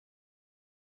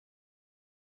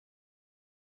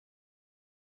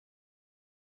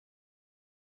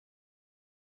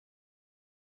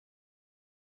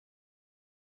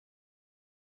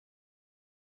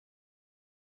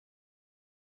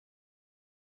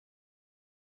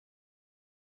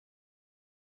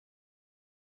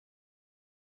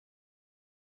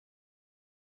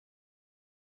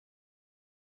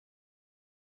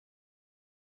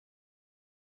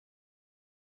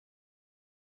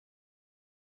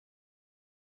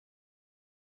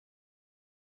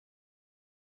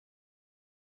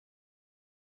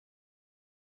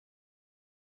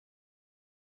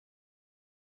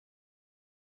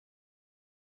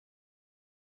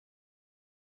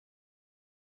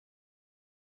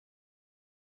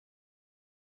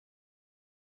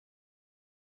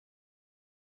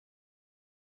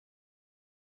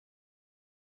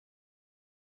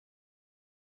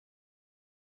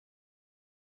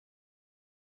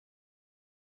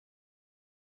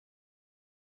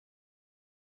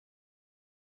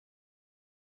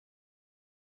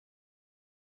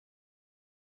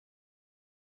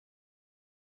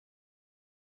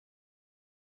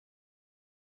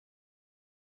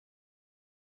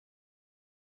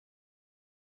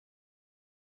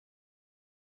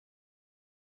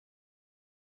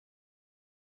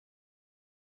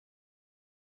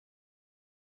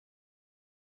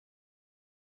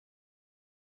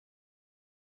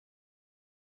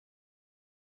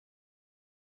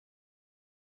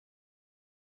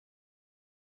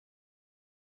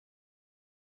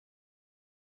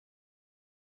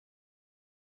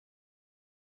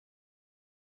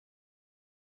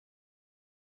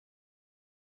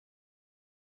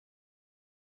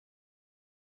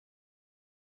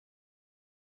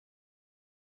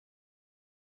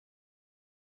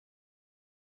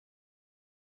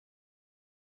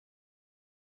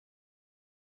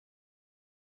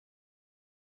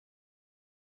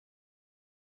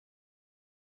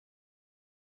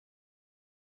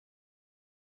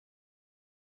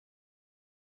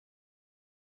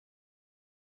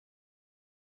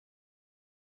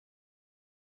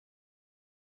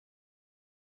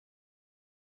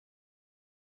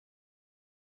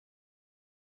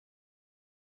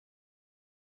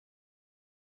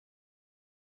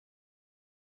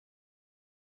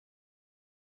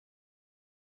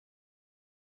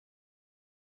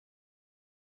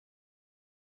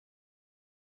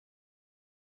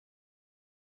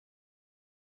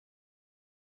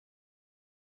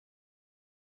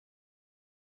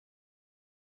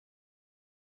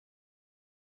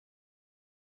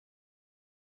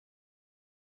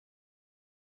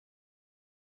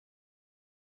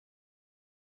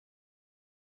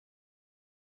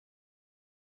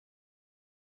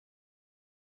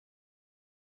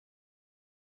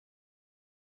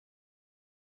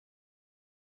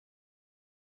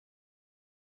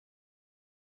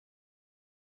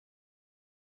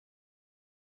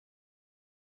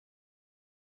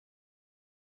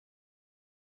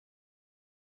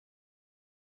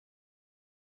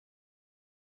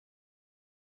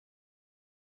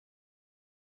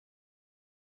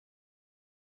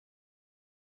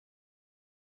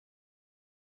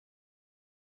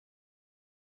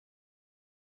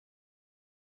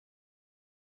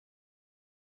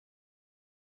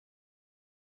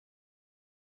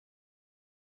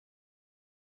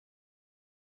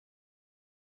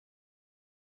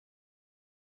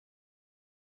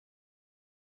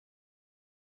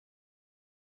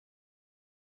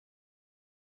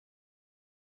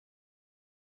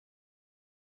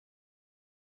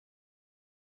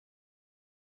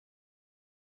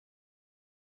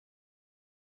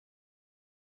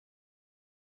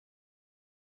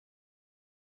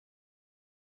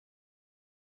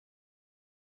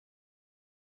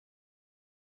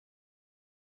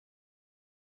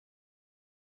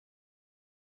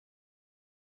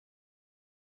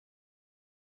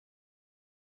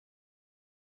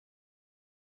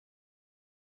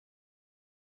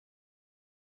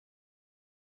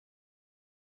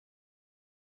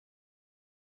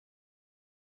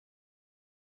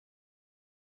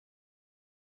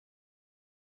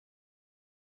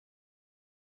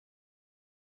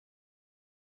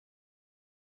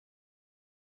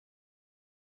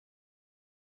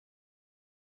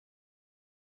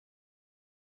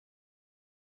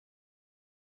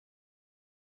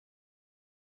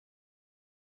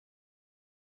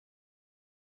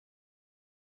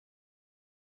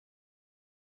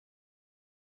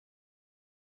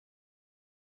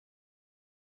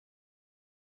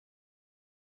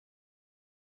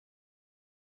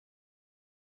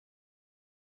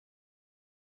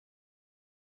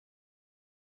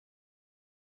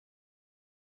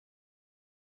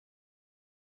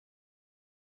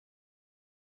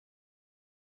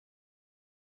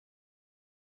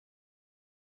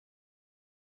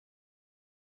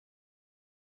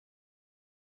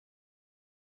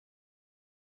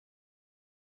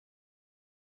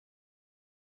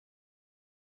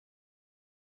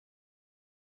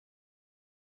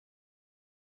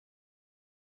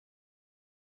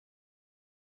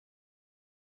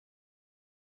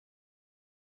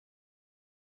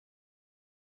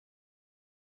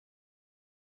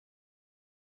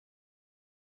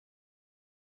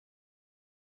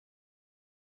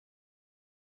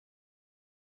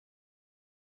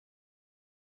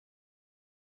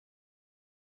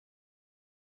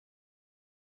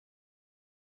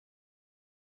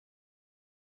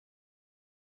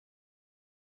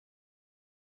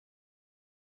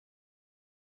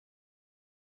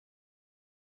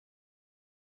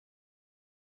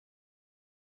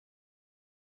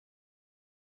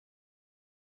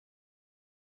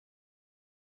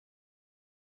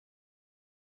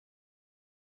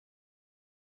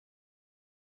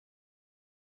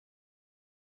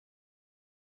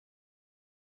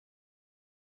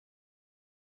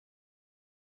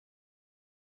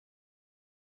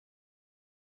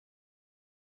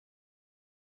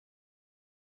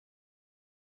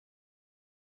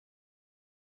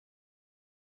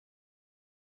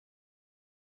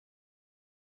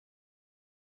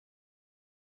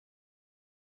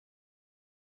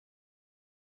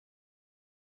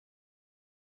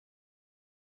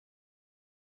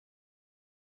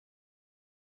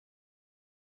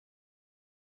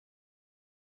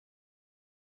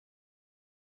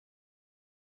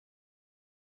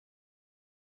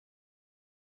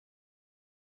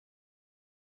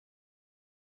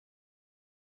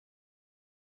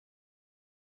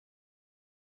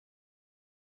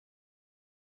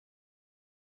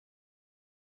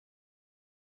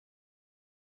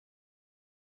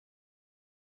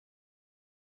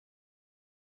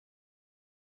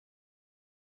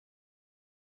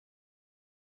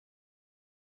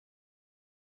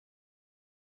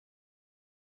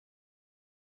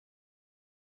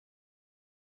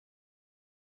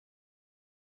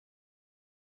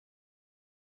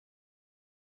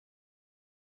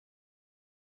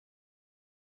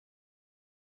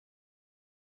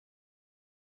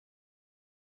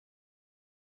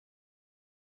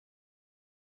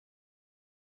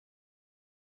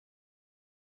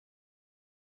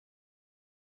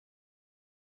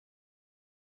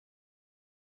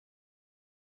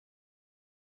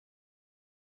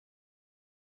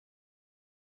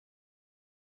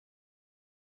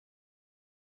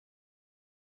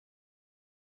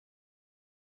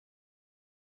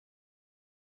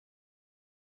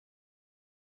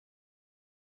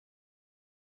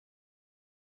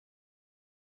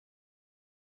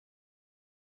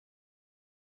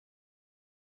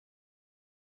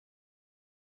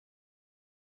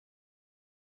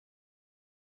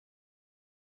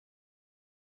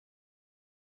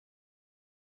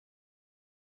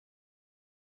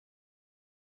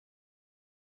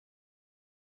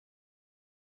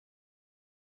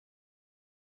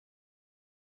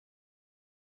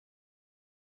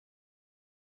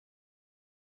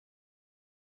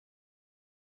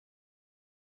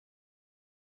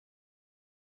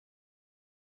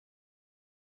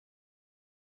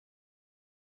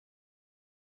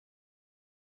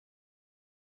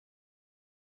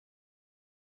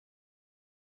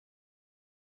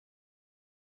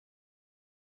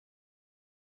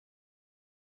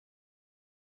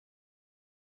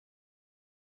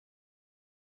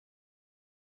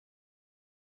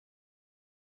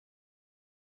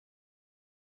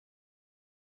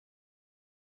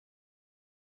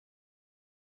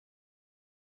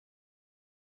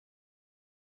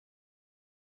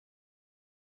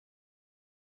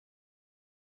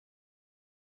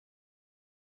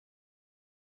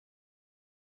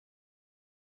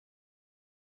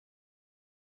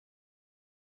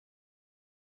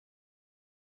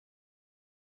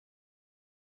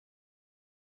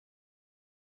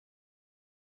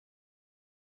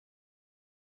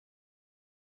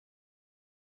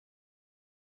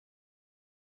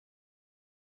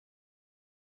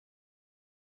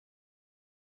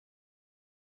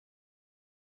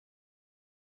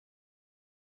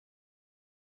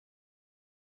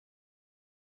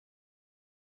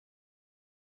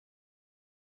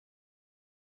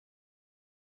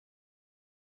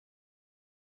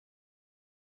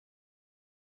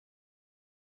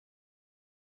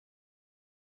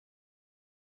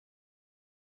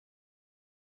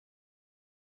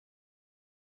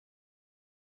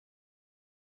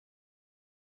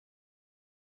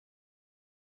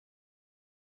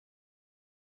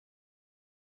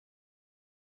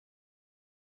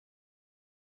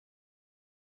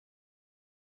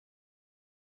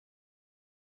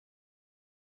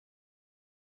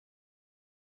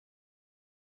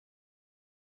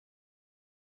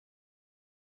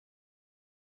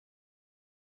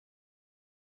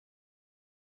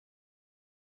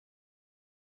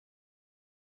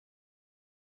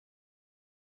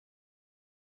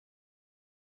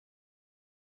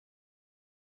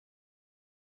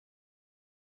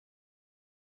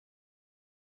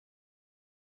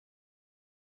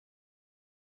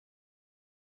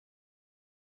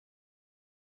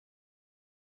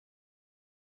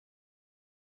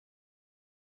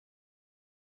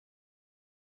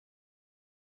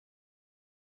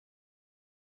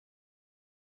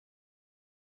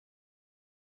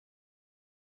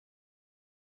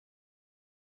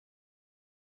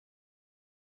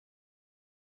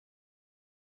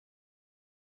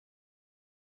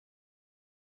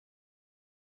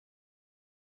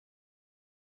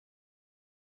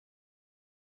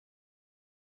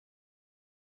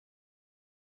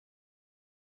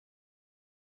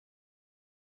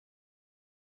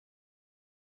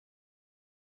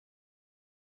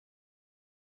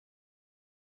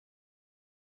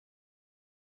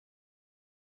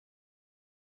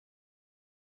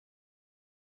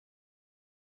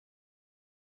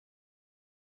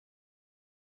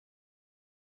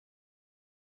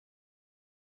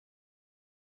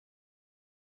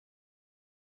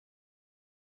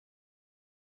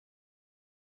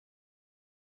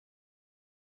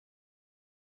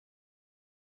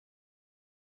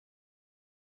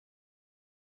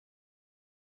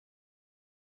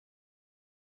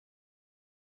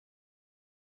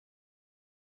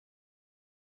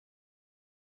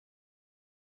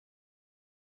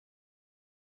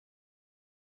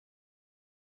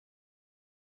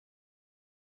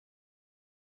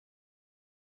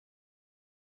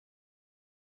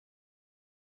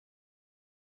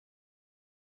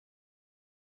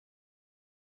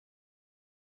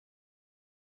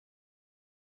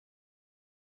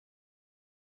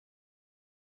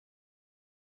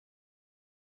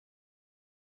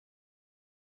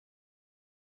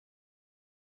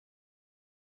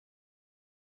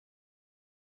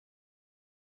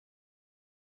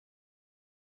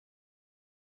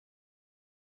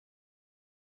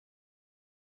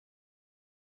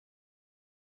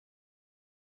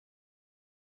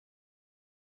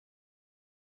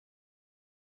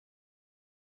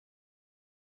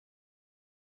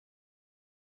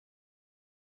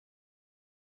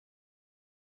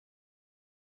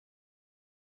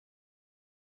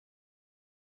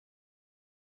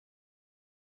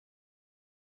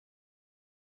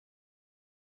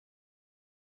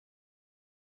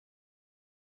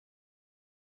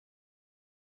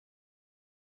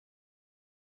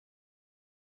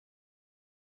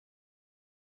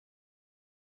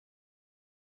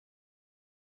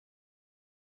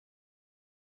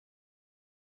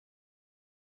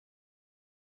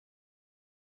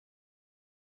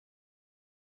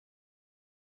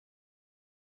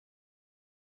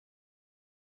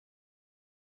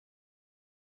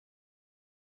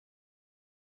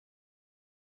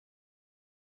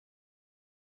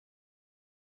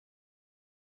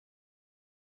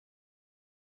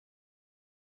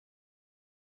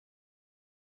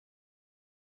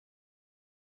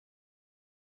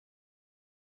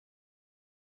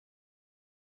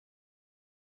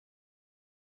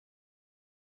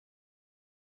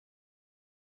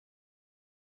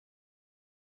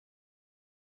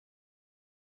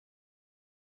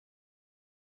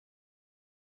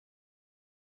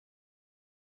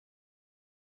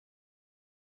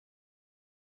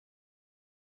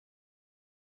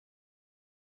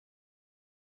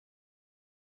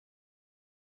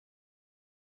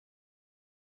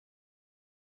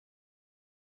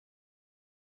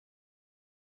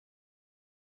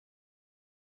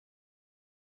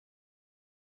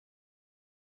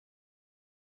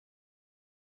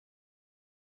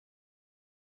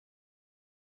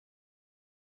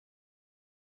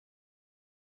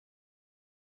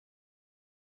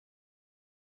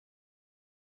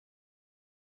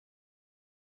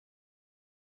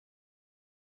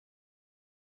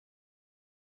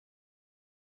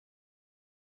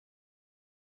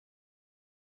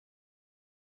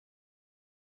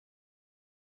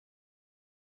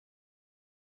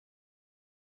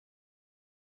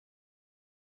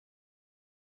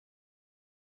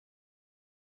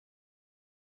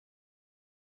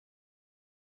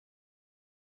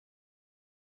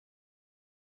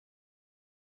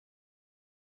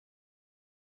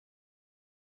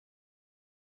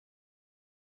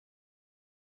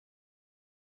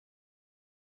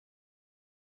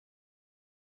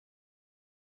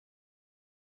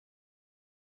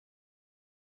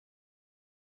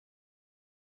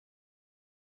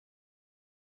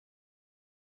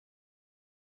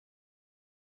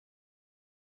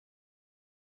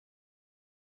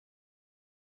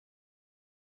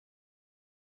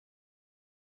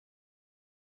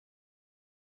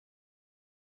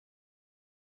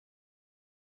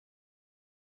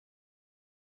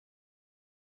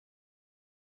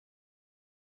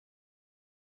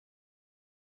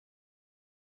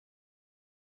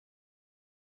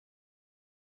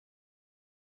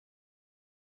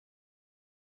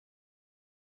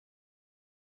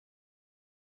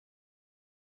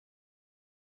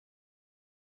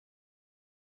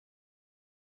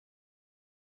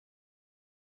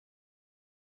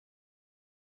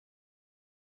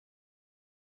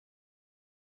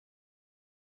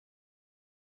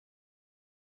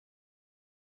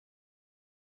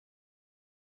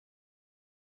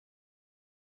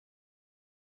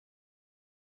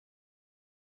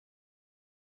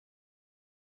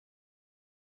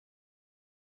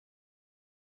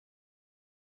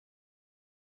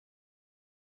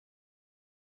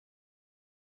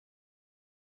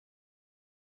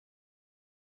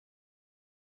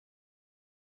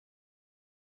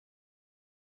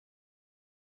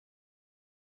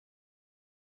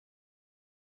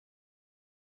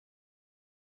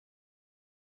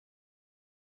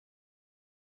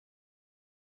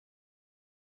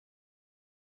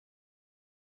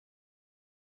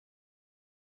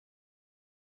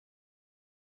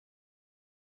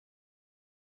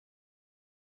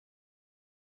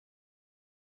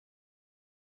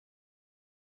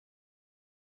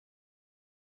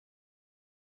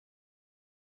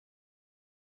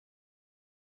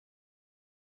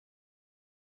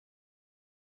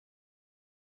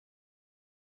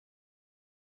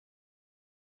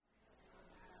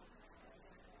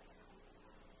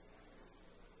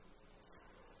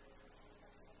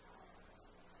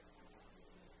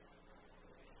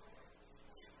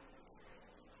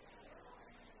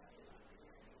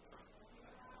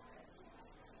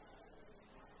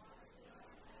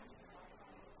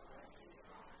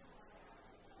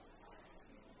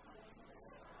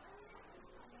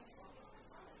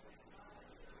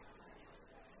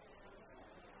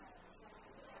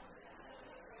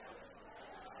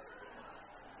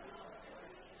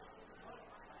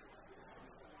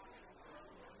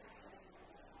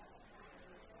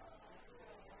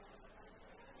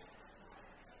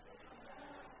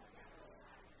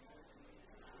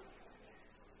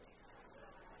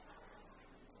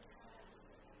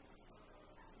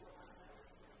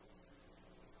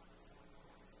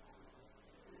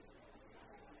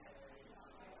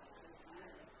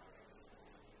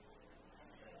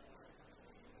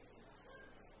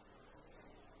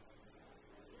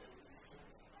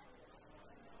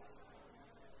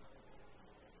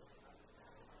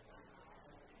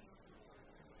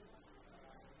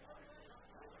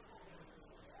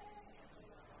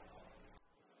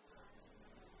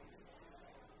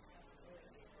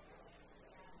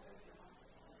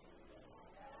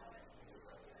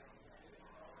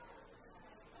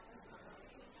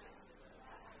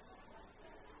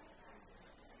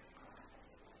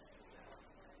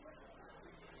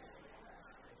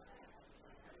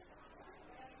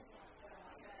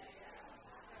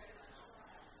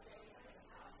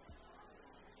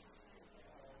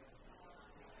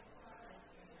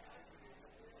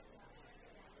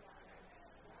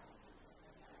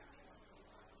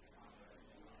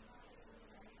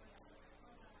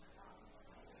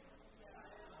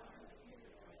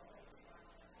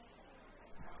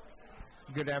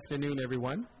Good afternoon,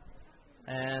 everyone,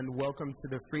 and welcome to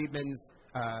the Friedman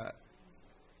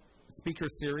Speaker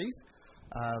Series.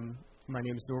 My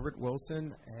name is Norbert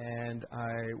Wilson, and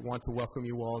I want to welcome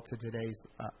you all to today's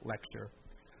lecture.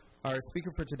 Our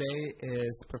speaker for today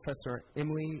is Professor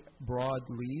Emily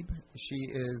Broad-Lieb. She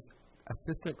is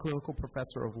Assistant Clinical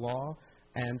Professor of Law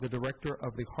and the Director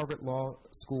of the Harvard Law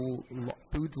School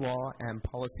Food Law and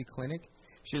Policy Clinic.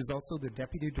 She is also the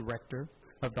Deputy Director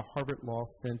of the Harvard Law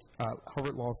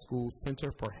School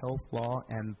Center for Health Law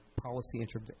and Policy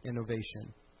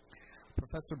Innovation.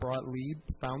 Professor Broad-Lieb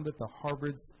founded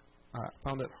Harvard's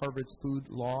Food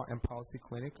Law and Policy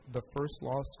Clinic, the first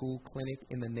law school clinic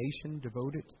in the nation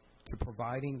devoted to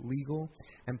providing legal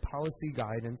and policy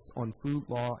guidance on food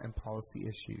law and policy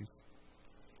issues.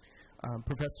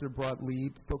 Professor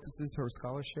Broad-Lieb focuses her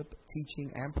scholarship,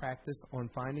 teaching, and practice on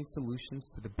finding solutions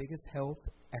to the biggest health,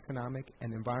 economic,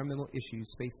 and environmental issues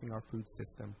facing our food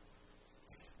system.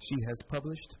 She has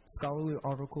published scholarly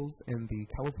articles in the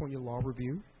California Law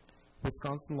Review,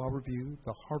 Wisconsin Law Review,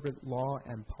 the Harvard Law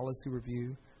and Policy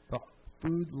Review, the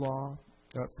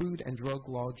Food and Drug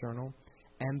Law Journal,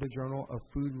 and the Journal of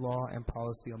Food Law and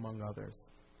Policy, among others.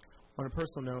 On a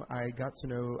personal note, I got to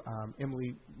know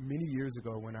Emily many years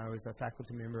ago when I was a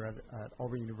faculty member at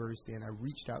Auburn University, and I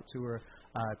reached out to her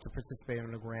to participate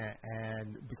in a grant,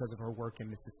 and because of her work in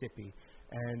Mississippi.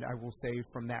 And I will say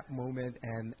from that moment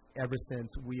and ever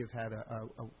since, we have had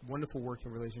a wonderful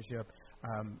working relationship.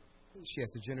 She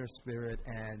has a generous spirit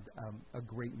and a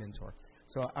great mentor.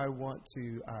 So I want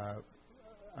to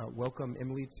welcome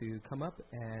Emily to come up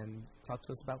and talk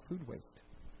to us about food waste.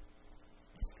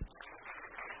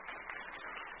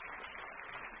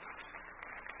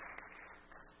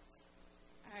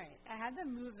 I had to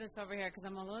move this over here because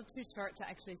I'm a little too short to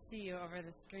actually see you over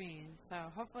the screen. So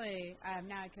hopefully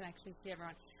now I can actually see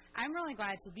everyone. I'm really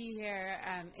glad to be here.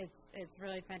 It's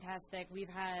really fantastic. We've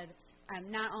had,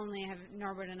 not only have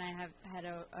Norbert and I have had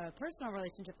a personal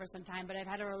relationship for some time, but I've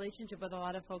had a relationship with a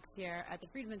lot of folks here at the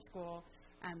Friedman School,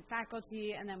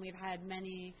 faculty, and then we've had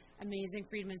many amazing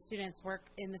Friedman students work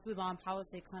in the Food Law and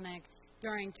Policy Clinic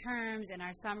during terms, in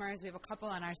our summers. We have a couple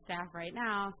on our staff right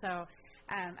now, so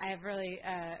I have really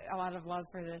a lot of love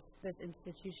for this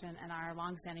institution and our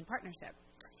longstanding partnership.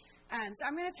 So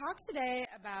I'm going to talk today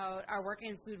about our work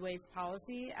in food waste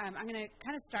policy. I'm going to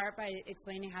kind of start by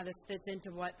explaining how this fits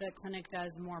into what the clinic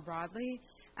does more broadly.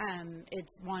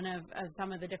 It's one of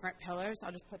some of the different pillars.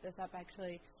 I'll just put this up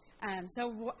actually.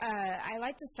 I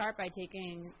like to start by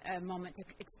taking a moment to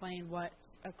explain what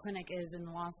a clinic is in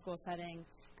the law school setting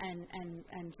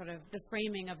and sort of the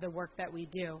framing of the work that we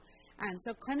do.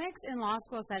 So clinics in law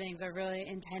school settings are really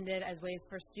intended as ways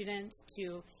for students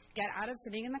to get out of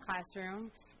sitting in the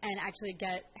classroom and actually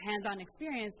get hands-on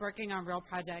experience working on real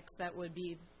projects that would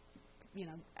be,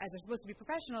 as they're supposed to be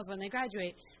professionals when they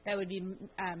graduate, that would be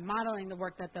modeling the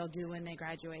work that they'll do when they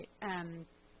graduate.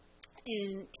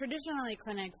 Traditionally,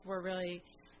 clinics were really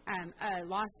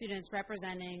law students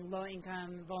representing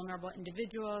low-income, vulnerable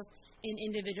individuals in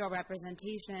individual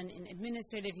representation in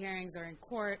administrative hearings or in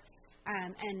court.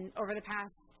 And over the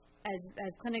past,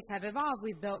 as clinics have evolved,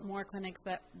 we've built more clinics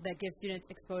that give students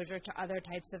exposure to other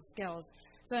types of skills.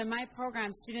 So in my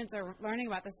program, students are learning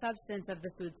about the substance of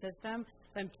the food system.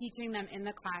 So I'm teaching them in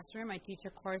the classroom. I teach a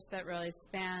course that really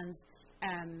spans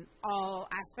all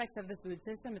aspects of the food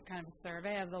system. It's kind of a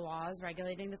survey of the laws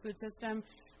regulating the food system.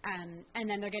 And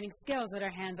then they're getting skills that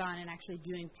are hands-on and actually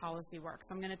doing policy work.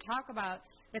 So I'm going to talk about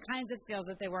the kinds of skills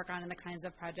that they work on and the kinds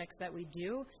of projects that we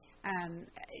do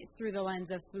through the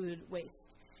lens of food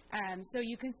waste. So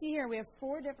you can see here we have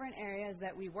 4 different areas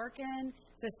that we work in: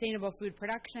 sustainable food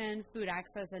production, food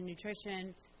access and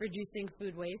nutrition, reducing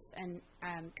food waste, and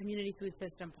community food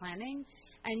system planning.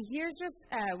 And here's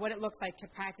just what it looks like to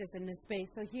practice in this space.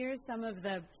 So here's some of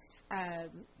the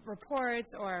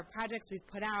reports or projects we've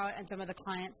put out and some of the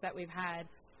clients that we've had.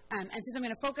 And since I'm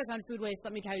going to focus on food waste,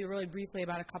 let me tell you really briefly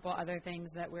about a couple other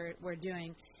things that we're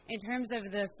doing. In terms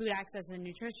of the food access and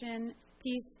nutrition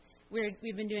piece,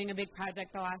 we've been doing a big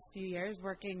project the last few years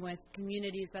working with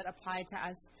communities that apply to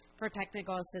us for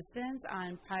technical assistance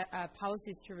on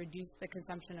policies to reduce the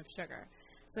consumption of sugar.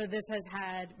 So this has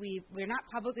had, we're not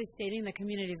publicly stating the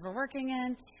communities we're working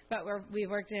in, but we've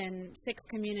worked in 6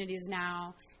 communities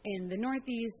now in the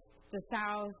Northeast, the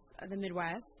South, the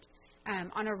Midwest,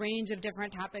 on a range of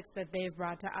different topics that they've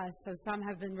brought to us. So some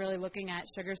have been really looking at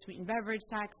sugar-sweetened beverage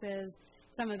taxes.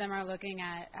 Some of them are looking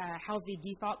at healthy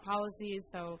default policies,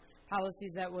 so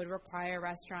policies that would require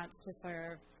restaurants to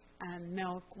serve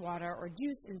milk, water, or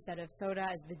juice instead of soda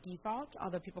as the default,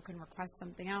 although people can request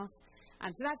something else.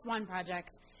 So that's one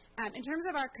project. In terms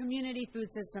of our community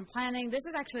food system planning, this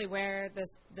is actually where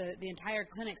the entire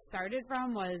clinic started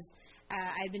from.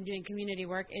 I'd been doing community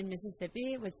work in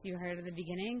Mississippi, which you heard at the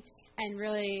beginning, and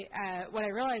really what I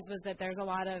realized was that there's a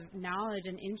lot of knowledge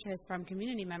and interest from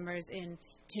community members in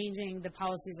changing the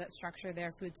policies that structure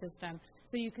their food system.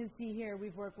 So you can see here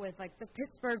we've worked with like the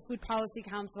Pittsburgh Food Policy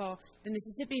Council, the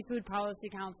Mississippi Food Policy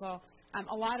Council,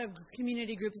 a lot of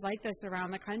community groups like this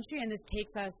around the country, and this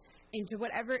takes us into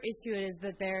whatever issue it is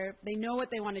that they know what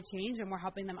they want to change, and we're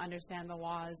helping them understand the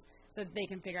laws so that they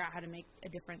can figure out how to make a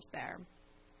difference there.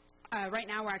 Right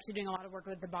now we're actually doing a lot of work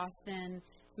with the Boston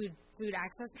Food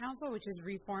Access Council, which is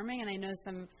reforming, and I know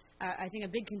I think a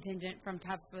big contingent from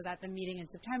Tufts was at the meeting in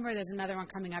September. There's another one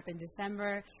coming up in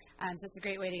December, so it's a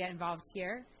great way to get involved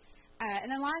here.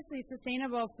 And then lastly,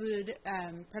 sustainable food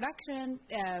production.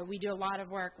 We do a lot of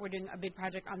work. We're doing a big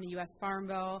project on the U.S. Farm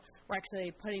Bill. We're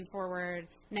actually putting forward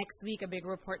next week a big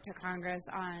report to Congress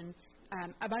on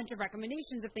a bunch of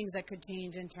recommendations of things that could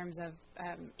change in terms of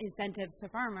incentives to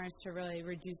farmers to really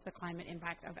reduce the climate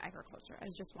impact of agriculture,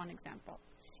 as just one example.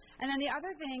 And then the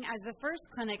other thing, as the first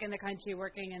clinic in the country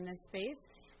working in this space,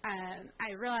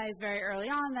 I realized very early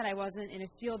on that I wasn't in a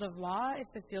field of law if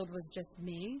the field was just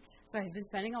me. So I've been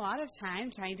spending a lot of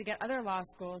time trying to get other law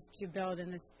schools to build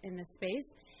in this space.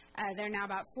 There are now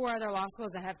about 4 other law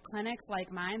schools that have clinics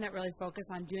like mine that really focus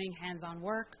on doing hands-on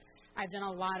work. I've done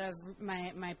a lot of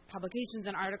my publications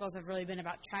and articles have really been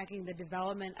about tracking the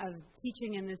development of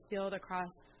teaching in this field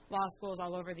across law schools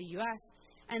all over the U.S.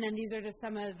 And then these are just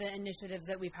some of the initiatives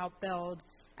that we've helped build.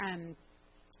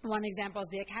 One example is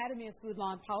the Academy of Food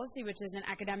Law and Policy, which is an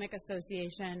academic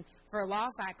association for law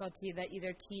faculty that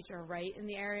either teach or write in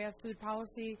the area of food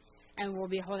policy. And we'll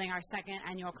be holding our second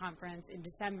annual conference in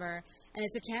December. And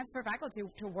it's a chance for faculty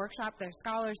to workshop their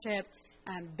scholarship,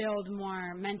 build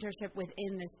more mentorship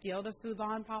within this field of food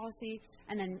law and policy.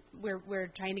 And then we're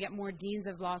trying to get more deans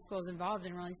of law schools involved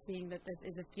and really seeing that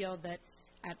this is a field that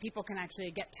people can actually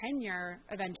get tenure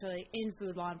eventually in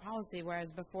food law and policy,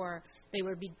 whereas before they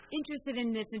would be interested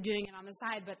in this and doing it on the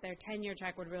side, but their tenure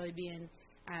track would really be in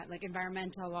like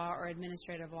environmental law or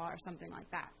administrative law or something like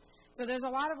that. So there's a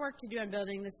lot of work to do on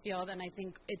building this field, and I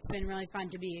think it's been really fun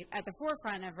to be at the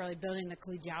forefront of really building the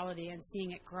collegiality and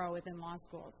seeing it grow within law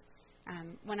schools.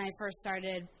 When I first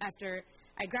started, after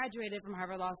I graduated from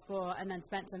Harvard Law School and then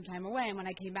spent some time away, and when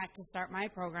I came back to start my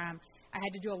program, I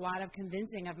had to do a lot of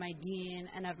convincing of my dean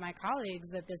and of my colleagues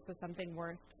that this was something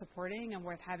worth supporting and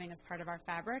worth having as part of our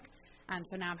fabric.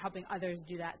 So now I'm helping others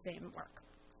do that same work.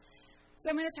 So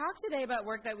I'm going to talk today about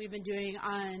work that we've been doing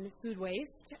on food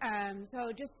waste.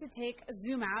 So just to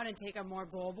zoom out and take a more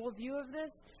global view of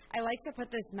this, I like to put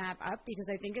this map up because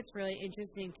I think it's really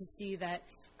interesting to see that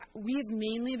we've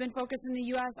mainly been focused in the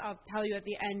U.S. I'll tell you at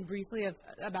the end briefly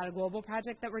about a global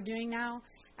project that we're doing now.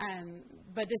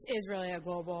 But this is really a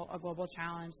global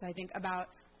challenge. So I think about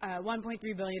 1.3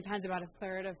 billion tons, about a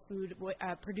third of food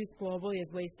produced globally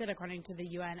is wasted, according to the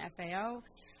UN FAO.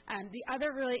 The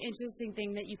other really interesting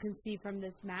thing that you can see from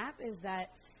this map is that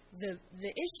the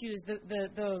issues,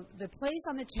 the place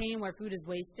on the chain where food is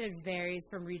wasted varies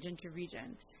from region to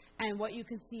region. And what you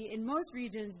can see in most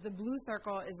regions, the blue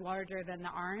circle is larger than the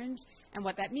orange. And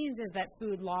what that means is that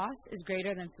food loss is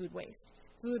greater than food waste.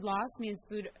 Food loss means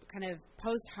food kind of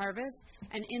post-harvest,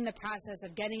 and in the process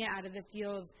of getting it out of the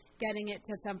fields, getting it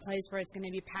to some place where it's going to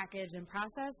be packaged and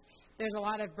processed, there's a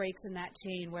lot of breaks in that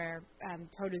chain where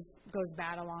produce goes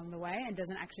bad along the way and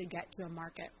doesn't actually get to a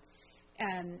market.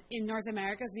 In North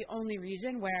America is the only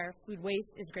region where food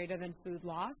waste is greater than food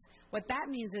loss. What that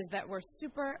means is that we're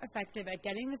super effective at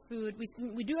getting the food.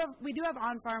 We do have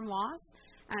on-farm loss,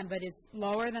 but it's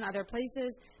lower than other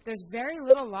places. There's very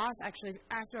little loss actually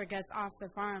after it gets off the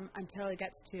farm until it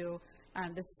gets to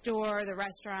the store, the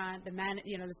restaurant,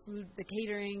 the food, the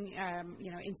catering,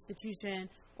 institution,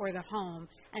 or the home,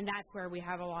 and that's where we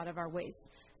have a lot of our waste.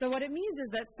 So what it means is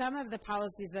that some of the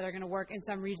policies that are going to work in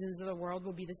some regions of the world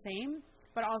will be the same,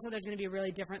 but also there's going to be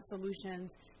really different solutions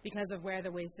because of where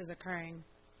the waste is occurring.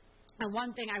 And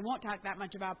one thing I won't talk that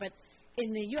much about, but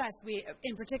in the U.S.,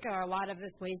 in particular, a lot of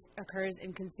this waste occurs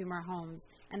in consumer homes,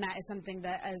 and that is something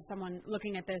that, as someone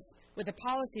looking at this with a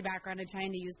policy background and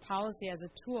trying to use policy as a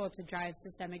tool to drive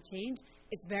systemic change,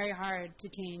 it's very hard to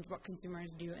change what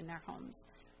consumers do in their homes.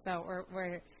 So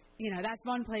that's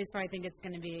one place where I think it's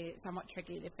going to be somewhat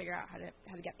tricky to figure out how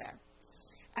to get there.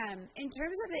 In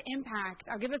terms of the impact,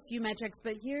 I'll give a few metrics,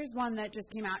 but here's one that just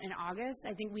came out in August.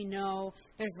 I think we know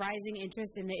there's rising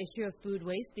interest in the issue of food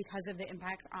waste because of the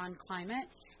impact on climate,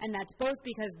 and that's both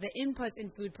because the inputs in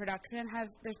food production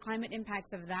there's climate impacts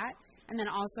of that, and then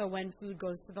also when food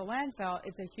goes to the landfill,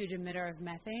 it's a huge emitter of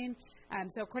methane.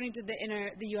 So according to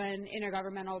the UN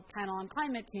Intergovernmental Panel on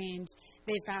Climate Change,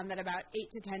 they found that about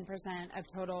 8 to 10% of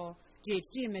total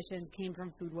GHG emissions came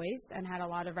from food waste and had a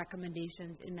lot of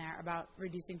recommendations in there about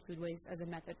reducing food waste as a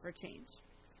method for change.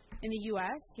 In the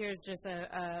U.S., here's just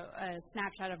a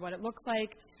snapshot of what it looks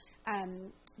like.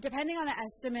 Depending on the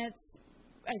estimates,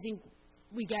 I think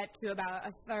we get to about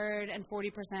a third and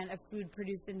 40% of food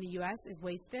produced in the U.S. is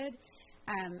wasted.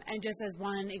 And just as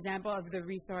one example of the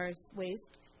resource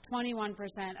waste, 21%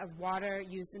 of water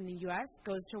used in the U.S.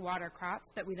 goes to water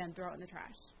crops that we then throw in the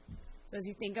trash. So as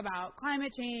you think about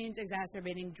climate change,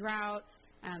 exacerbating drought,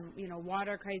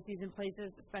 water crises in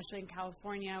places, especially in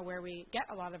California, where we get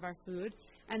a lot of our food,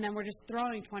 and then we're just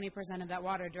throwing 20% of that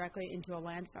water directly into a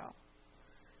landfill.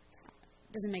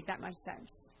 Doesn't make that much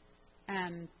sense.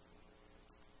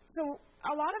 So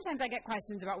a lot of times I get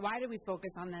questions about why do we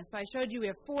focus on this. So I showed you we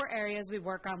have 4 areas we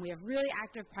work on. We have really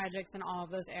active projects in all of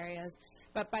those areas.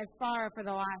 But by far, for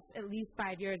the last at least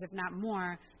 5 years, if not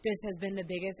more, this has been the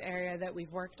biggest area that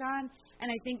we've worked on.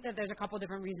 And I think that there's a couple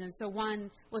different reasons. So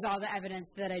one was all the evidence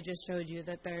that I just showed you,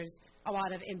 that there's a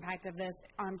lot of impact of this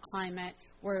on climate.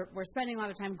 We're spending a lot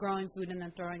of time growing food and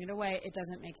then throwing it away. It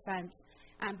doesn't make sense.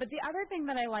 But the other thing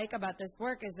that I like about this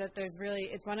work is that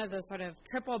it's one of those sort of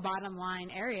triple bottom line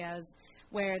areas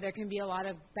where there can be a lot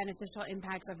of beneficial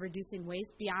impacts of reducing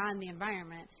waste beyond the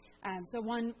environment. So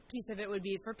one piece of it would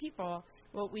be for people.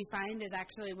 What we find is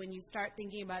actually when you start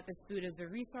thinking about this food as a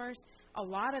resource, a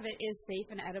lot of it is safe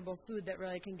and edible food that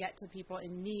really can get to people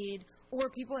in need, or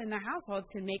people in their households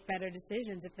can make better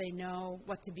decisions if they know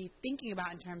what to be thinking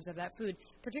about in terms of that food,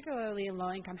 particularly in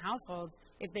low-income households,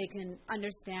 if they can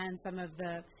understand some of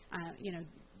the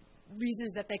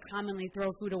reasons that they commonly throw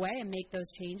food away and make those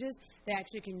changes, they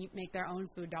actually can make their own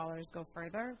food dollars go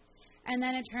further. And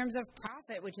then in terms of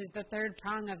profit, which is the third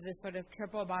prong of this sort of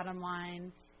triple bottom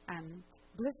line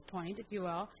bliss point, if you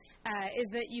will, is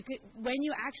that when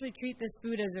you actually treat this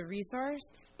food as a resource,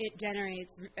 it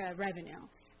generates revenue.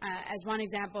 As one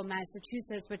example,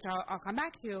 Massachusetts, which I'll come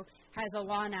back to, has a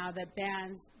law now that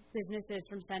bans businesses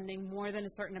from sending more than a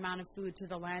certain amount of food to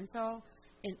the landfill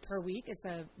per week. It's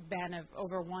a ban of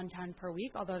over 1 ton per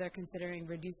week, although they're considering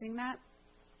reducing that.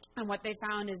 And what they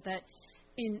found is that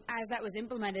as that was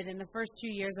implemented in the first 2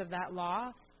 years of that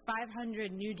law,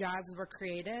 500 new jobs were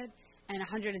created and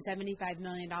 $175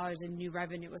 million in new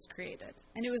revenue was created.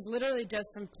 And it was literally just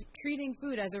from treating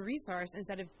food as a resource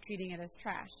instead of treating it as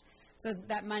trash. So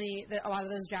that money, a lot of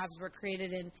those jobs were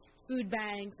created in food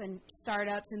banks and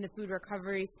startups in the food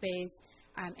recovery space,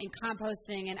 in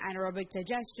composting and anaerobic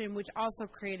digestion, which also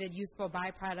created useful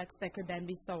byproducts that could then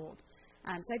be sold.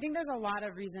 So I think there's a lot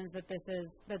of reasons that this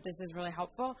is really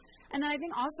helpful. And then I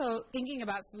think also thinking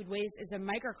about food waste is a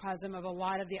microcosm of a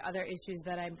lot of the other issues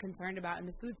that I'm concerned about in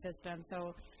the food system.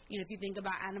 So, if you think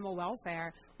about animal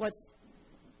welfare, what's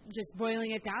just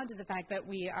boiling it down to the fact that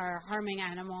we are harming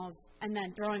animals and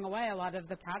then throwing away a lot of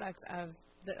the products of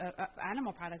the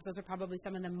animal products. Those are probably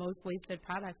some of the most wasted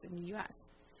products in the U.S.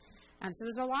 So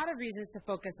there's a lot of reasons to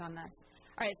focus on this.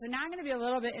 All right, so now I'm going to be a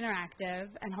little bit interactive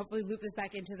and hopefully loop this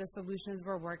back into the solutions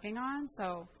we're working on.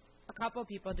 So a couple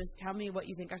people, just tell me what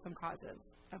you think are some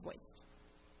causes of waste.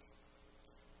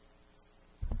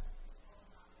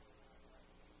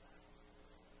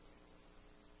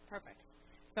 Perfect.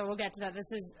 So we'll get to that.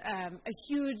 This is a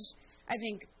huge, I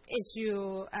think,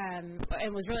 issue, and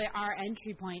was really our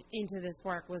entry point into this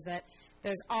work, was that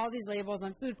there's all these labels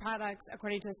on food products.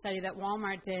 According to a study that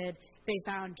Walmart did,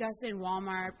 they found just in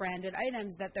Walmart branded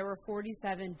items that there were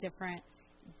 47 different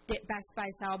Best By,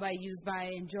 Sell By, Use By,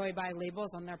 Enjoy By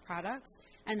labels on their products,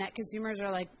 and that consumers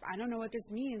are like, I don't know what this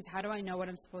means. How do I know what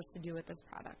I'm supposed to do with this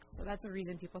product? So that's a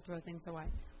reason people throw things away.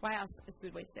 Why else is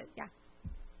food wasted? Yeah.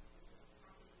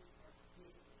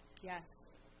 Yes.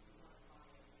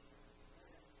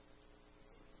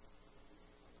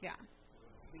 Yeah.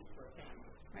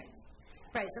 Right.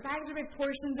 Right. So packages are big,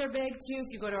 portions are big too.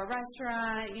 If you go to a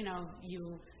restaurant,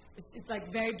 it's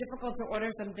like very difficult to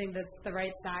order something that's the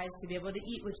right size to be able to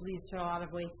eat, which leads to a lot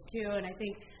of waste too. And I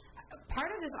think part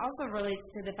of this also relates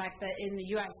to the fact that in the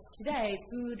U.S. today,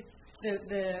 food,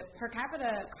 the per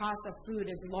capita cost of food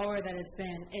is lower than it's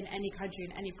been in any country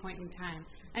at any point in time.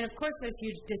 And of course, there's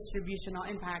huge distributional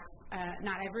impacts.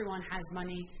 Not everyone has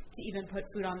money to even put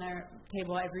food on their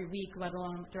table every week, let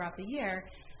alone throughout the year.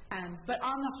 But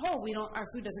on the whole, our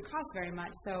food doesn't cost very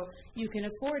much, so you can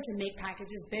afford to make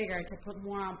packages bigger, to put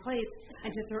more on plates,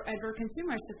 and for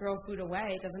consumers to throw food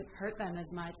away, it doesn't hurt them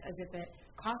as much as if it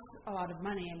costs a lot of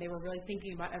money and they were really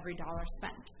thinking about every dollar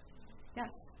spent. Yes?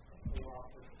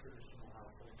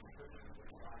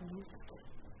 Mm-hmm.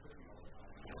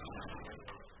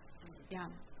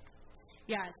 Yeah.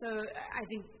 Yeah, so I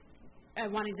think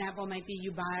one example might be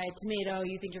you buy a tomato,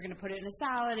 you think you're going to put it in a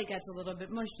salad, it gets a little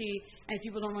bit mushy, and if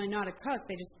people don't really know how to cook,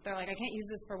 they're like, I can't use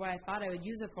this for what I thought I would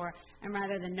use it for, and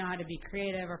rather than know how to be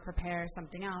creative or prepare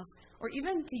something else, or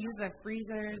even to use the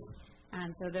freezers.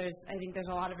 So I think there's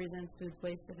a lot of reasons food's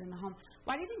wasted in the home.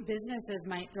 Why do you think businesses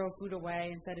might throw food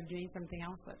away instead of doing something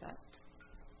else with it?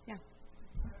 Yeah.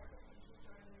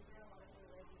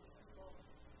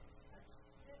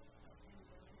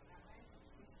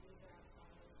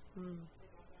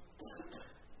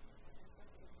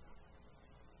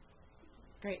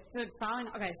 Great.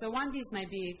 So one piece might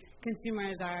be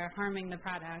consumers are harming the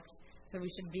product, so we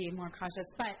should be more cautious.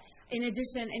 But in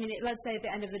addition, let's say at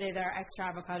the end of the day there are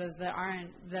extra avocados that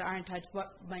aren't touched. What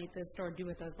might the store do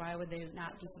with those? Why would they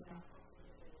not do something?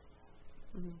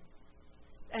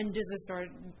 Mm-hmm. And does the store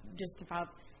just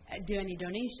do any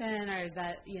donation, or is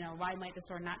that why might the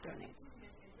store not donate?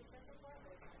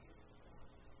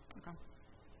 Okay.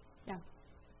 Yeah.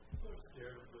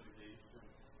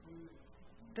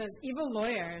 Those evil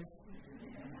lawyers.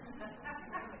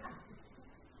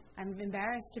 I'm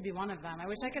embarrassed to be one of them. I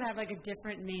wish I could have like a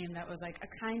different name that was like a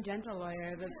kind, gentle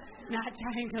lawyer that's not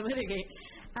trying to litigate.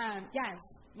 Yes,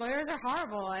 lawyers are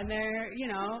horrible, and they're,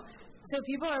 so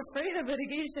people are afraid of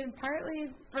litigation partly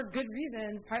for good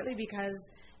reasons, partly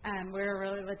because we're a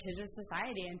really litigious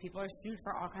society and people are sued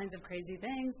for all kinds of crazy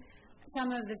things.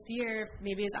 Some of the fear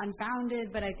maybe is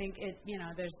unfounded, but I think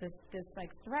there's this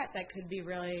like threat that could be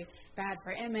really bad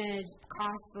for image,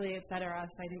 costly, et cetera.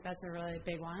 So I think that's a really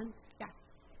big one. Yeah.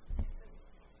 The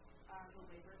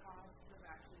labor costs of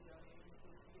actually donating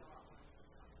seems to be a lot more.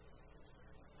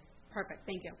 Perfect.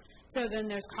 Thank you. So then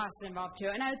there's costs involved too.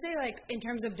 And I would say, like, in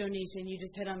terms of donation, you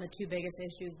just hit on the two biggest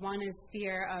issues. One is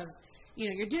fear of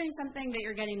you're doing something that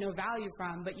you're getting no value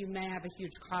from, but you may have a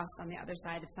huge cost on the other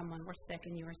side if someone were sick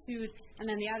and you were sued. And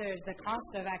then the other is the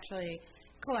cost of actually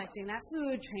collecting that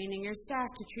food, training your staff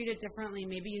to treat it differently.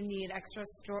 Maybe you need extra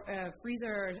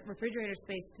freezer or refrigerator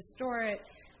space to store it.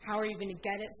 How are you going to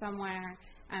get it somewhere?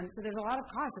 So there's a lot of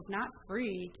costs. It's not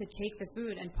free to take the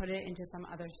food and put it into some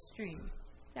other stream.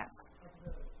 Yeah.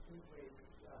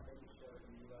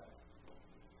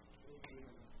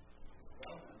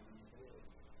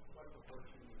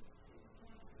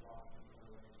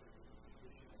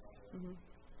 Mm-hmm.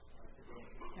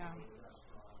 Yeah.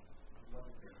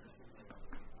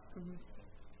 Mm-hmm.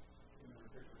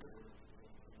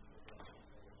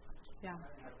 Yeah.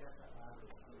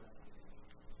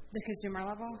 The consumer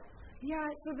level? Yeah,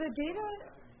 so the data,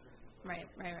 right.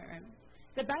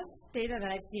 The best data that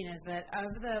I've seen is that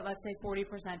of the, let's say,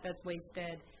 40% that's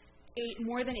wasted,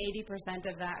 more than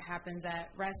 80% of that happens at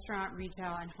restaurant,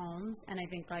 retail, and homes, and I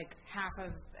think like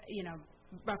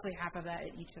roughly half of that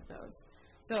at each of those.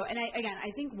 So, and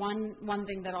I think one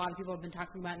thing that a lot of people have been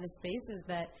talking about in this space is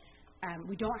that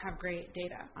we don't have great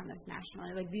data on this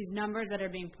nationally. Like these numbers that are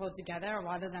being pulled together, a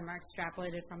lot of them are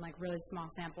extrapolated from like really small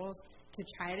samples to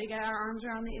try to get our arms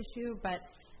around the issue. But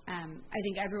I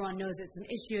think everyone knows it's an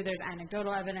issue. There's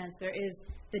anecdotal evidence. There is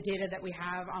the data that we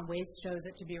have on waste shows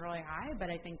it to be really high. But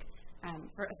I think,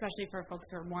 especially for folks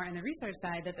who are more in the research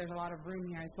side, that there's a lot of room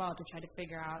here as well to try to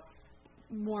figure out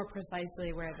more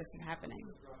precisely where this is happening.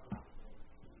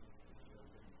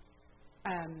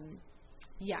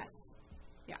 Yes.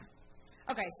 Yeah.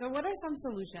 Okay, so what are some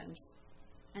solutions?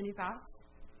 Any thoughts?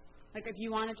 Like if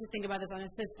you wanted to think about this on a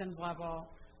systems level,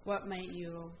 what might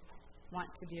you want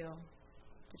to do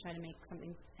to try to make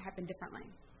something happen differently?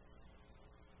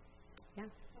 Yeah.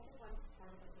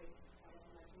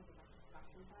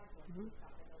 Mm-hmm.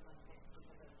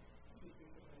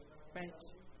 Right.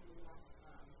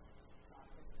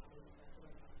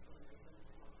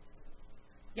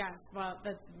 Yes, well,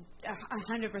 that's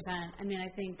 100%. I mean, I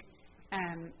think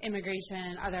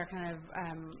immigration, other kind of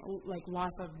like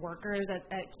loss of workers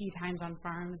at key times on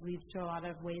farms leads to a lot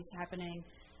of waste happening.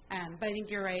 But I think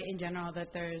you're right in general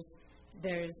that there's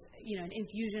an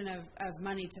infusion of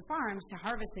money to farms to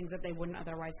harvest things that they wouldn't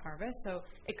otherwise harvest. So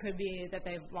it could be that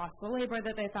they've lost the labor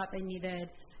that they thought they needed.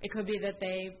 It could be that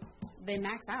they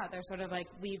max out. They're sort of like,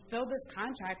 we filled this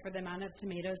contract for the amount of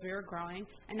tomatoes we were growing,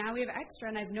 and now we have extra,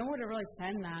 and I have nowhere to really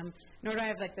send them, nor do I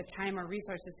have like the time or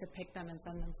resources to pick them and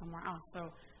send them somewhere else.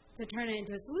 So to turn it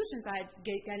into a solution side,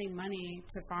 getting money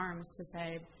to farms to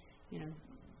say,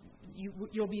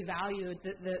 you'll be valued,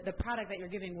 the product that you're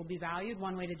giving will be valued.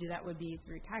 One way to do that would be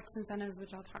through tax incentives,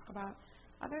 which I'll talk about.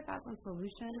 Other thoughts on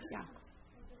solutions? Yeah.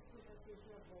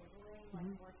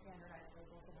 Mm-hmm.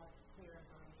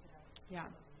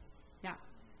 Yeah,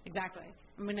 exactly.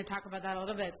 I'm going to talk about that a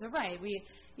little bit. So, right, we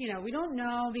don't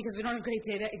know because we don't have great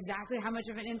data exactly how much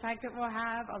of an impact it will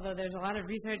have, although there's a lot of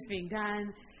research being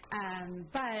done.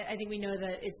 But I think we know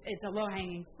that it's a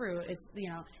low-hanging fruit. It's,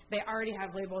 they already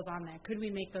have labels on there. Could we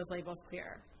make those labels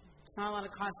clearer? It's not a lot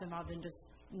of cost involved in just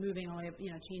moving a label,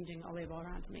 changing a label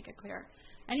around to make it clear.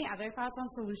 Any other thoughts on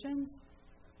solutions?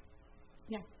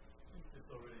 Yeah. This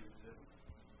already exists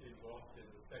in Boston,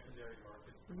 the secondary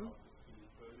markets for food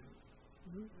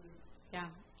produce. Yeah,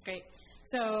 great.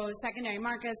 So secondary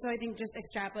markets, so I think just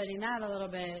extrapolating that a little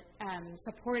bit,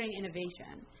 supporting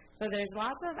innovation. So there's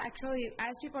lots of, actually,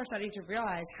 as people are starting to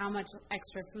realize how much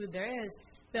extra food there is,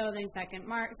 building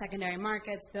secondary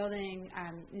markets, building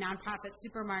nonprofit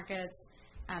supermarkets,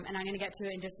 and I'm going to get to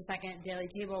it in just a second, Daily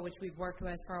Table, which we've worked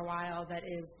with for a while, that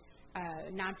is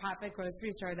a nonprofit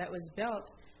grocery store that was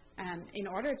built in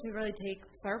order to really take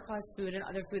surplus food and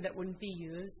other food that wouldn't be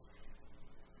used.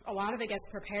 A lot of it gets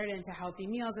prepared into healthy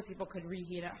meals that people could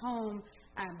reheat at home,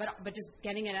 but just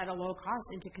getting it at a low cost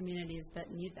into communities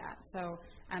that need that. So,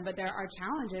 but there are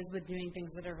challenges with doing things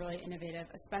that are really innovative,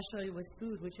 especially with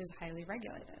food, which is highly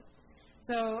regulated.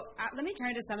 So let me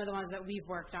turn to some of the ones that we've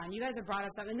worked on. You guys have brought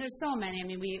up some, and there's so many. I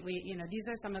mean, these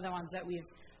are some of the ones that we've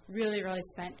really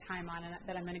spent time on, and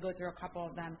that I'm going to go through a couple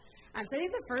of them. So I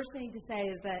think the first thing to say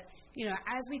is that,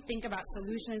 as we think about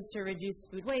solutions to reduce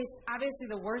food waste, obviously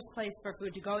the worst place for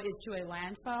food to go is to a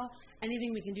landfill.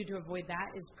 Anything we can do to avoid that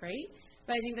is great.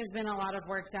 But I think there's been a lot of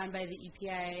work done by the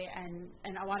EPA,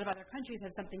 and a lot of other countries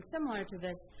have something similar to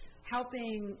this,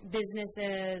 helping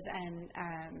businesses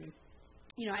and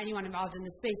anyone involved in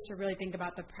the space to really think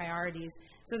about the priorities.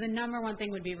 So the number one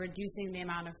thing would be reducing the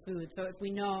amount of food. So if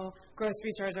we know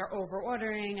grocery stores are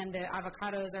over-ordering and the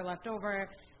avocados are left over,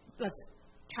 let's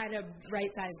try to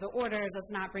right-size the orders. Let's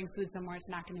not bring food somewhere it's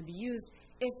not going to be used.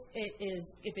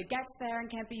 If it gets there and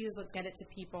can't be used, let's get it to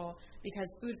people, because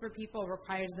food for people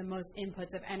requires the most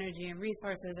inputs of energy and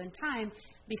resources and time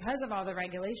because of all the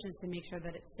regulations to make sure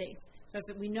that it's safe. So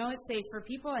if we know it's safe for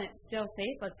people and it's still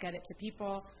safe, let's get it to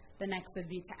people. The next would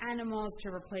be to animals, to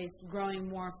replace growing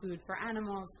more food for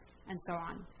animals, and so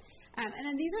on. And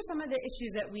then these are some of the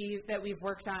issues that we've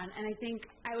worked on, and I think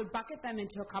I would bucket them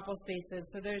into a couple spaces.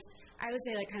 So there's, I would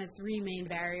say, kind of three main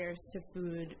barriers to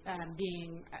food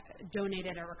being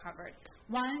donated or recovered.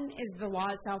 One is the law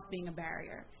itself being a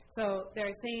barrier. So there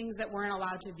are things that weren't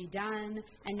allowed to be done,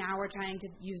 and now we're trying to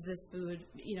use this food,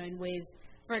 in ways,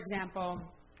 for example,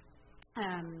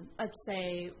 let's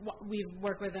say we've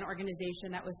worked with an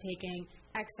organization that was taking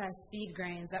excess feed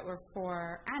grains that were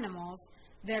for animals.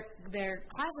 They're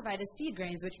classified as feed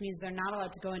grains, which means they're not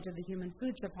allowed to go into the human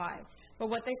food supply. But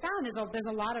what they found is there's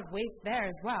a lot of waste there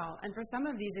as well. And for some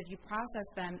of these, if you process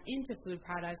them into food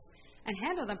products and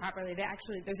handle them properly,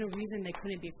 there's no reason they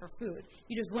couldn't be for food.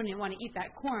 You just wouldn't want to eat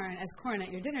that corn as corn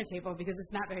at your dinner table because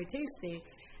it's not very tasty.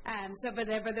 But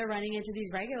they're running into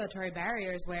these regulatory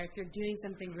barriers where if you're doing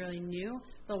something really new,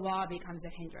 the law becomes a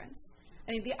hindrance.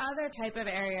 I think the other type of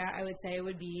area I would say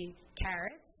would be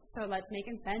carrots. So let's make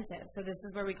incentives. So this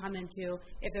is where we come into,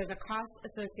 if there's a cost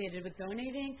associated with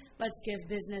donating, let's give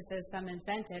businesses some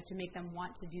incentive to make them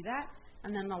want to do that.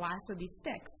 And then the last would be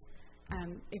sticks.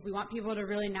 If we want people to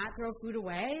really not throw food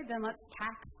away, then let's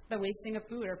tax the wasting of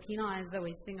food or penalize the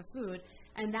wasting of food.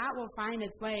 And that will find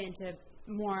its way into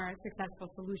more successful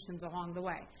solutions along the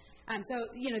way. So,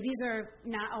 these are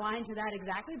not aligned to that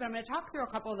exactly, but I'm going to talk through a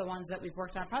couple of the ones that we've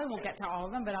worked on. Probably won't get to all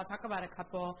of them, but I'll talk about a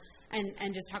couple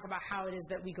and just talk about how it is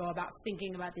that we go about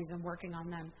thinking about these and working on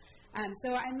them.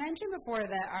 So I mentioned before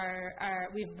that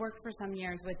we've worked for some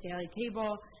years with Daily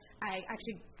Table. I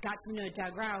actually got to know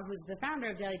Doug Rao, who's the founder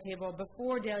of Daily Table,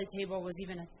 before Daily Table was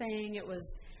even a thing. It was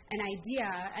an idea,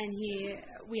 and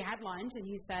we had lunch, and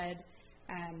he said,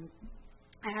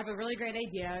 I have a really great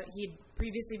idea. He'd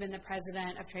previously been the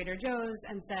president of Trader Joe's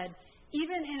and said,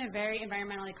 even in a very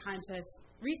environmentally conscious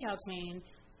retail chain,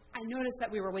 I noticed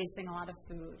that we were wasting a lot of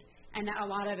food and that a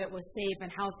lot of it was safe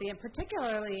and healthy, and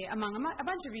particularly among a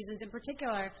bunch of reasons. In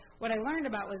particular, what I learned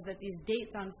about was that these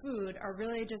dates on food are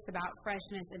really just about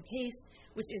freshness and taste,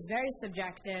 which is very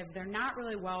subjective. They're not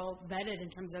really well vetted in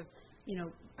terms of,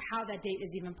 how that date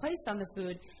is even placed on the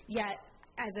food, yet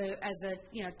as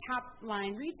a top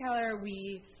line retailer,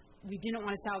 we didn't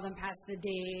want to sell them past the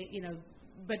day,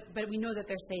 but we know that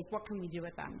they're safe. What can we do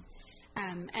with them?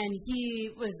 And he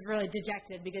was really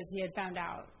dejected because he had found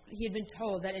out, he had been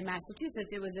told that in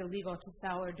Massachusetts it was illegal to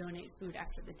sell or donate food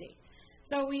after the date.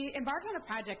 So we embarked on a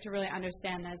project to really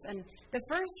understand this. And the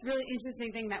first really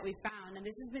interesting thing that we found, and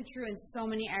this has been true in so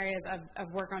many areas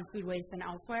of work on food waste and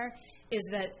elsewhere, is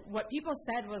that what people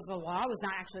said was the law was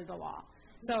not actually the law.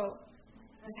 So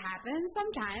this happens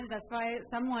sometimes. That's why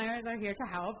some lawyers are here to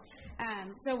help.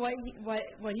 So what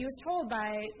he was told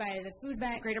by the food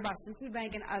bank, Greater Boston Food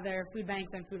Bank, and other food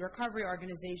banks and food recovery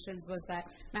organizations was that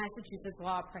Massachusetts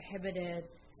law prohibited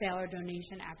sale or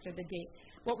donation after the date.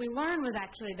 What we learned was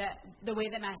actually that the way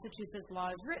that Massachusetts law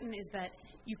is written is that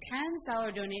you can sell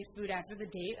or donate food after the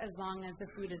date as long as the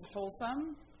food is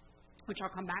wholesome, which I'll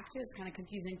come back to. It's kind of a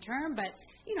confusing term, but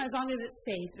as long as it's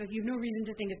safe. If you have no reason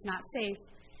to think it's not safe,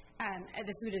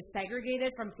 the food is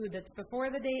segregated from food that's before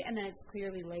the date, and then it's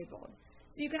clearly labeled.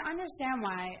 So you can understand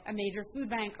why a major food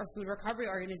bank or food recovery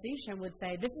organization would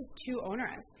say, this is too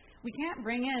onerous. We can't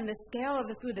bring in the scale of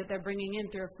the food that they're bringing in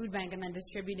through a food bank and then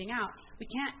distributing out. We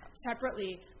can't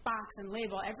separately box and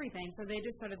label everything. So they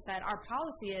just sort of said, our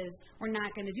policy is we're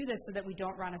not going to do this so that we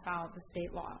don't run afoul of the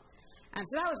state law. So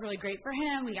that was really great for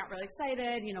him. We got really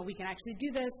excited. We can actually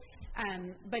do this.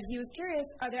 But he was curious,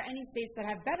 are there any states that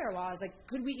have better laws? Like,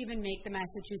 could we even make the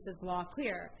Massachusetts law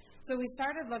clear? So we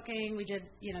started looking. We did,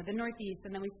 the Northeast,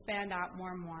 and then we spanned out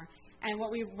more and more. And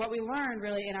what we learned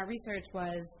really in our research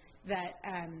was that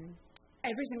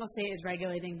every single state is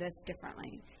regulating this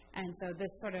differently. And so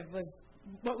this sort of was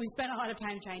what we spent a lot of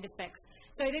time trying to fix.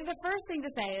 So I think the first thing to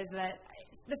say is that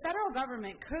the federal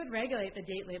government could regulate the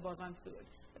date labels on food.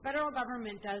 The federal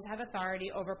government does have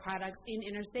authority over products in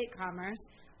interstate commerce.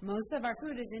 Most of our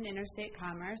food is in interstate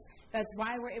commerce. That's why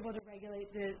we're able to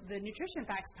regulate the nutrition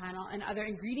facts panel and other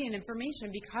ingredient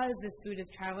information, because this food is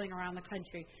traveling around the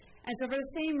country. And so for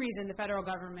the same reason, the federal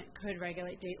government could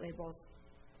regulate date labels.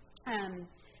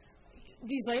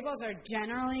 These labels are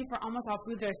generally, for almost all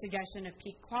foods, are a suggestion of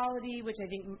peak quality, which I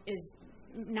think is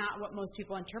not what most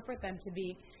people interpret them to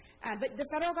be. But the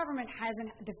federal government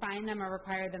hasn't defined them or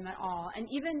required them at all. And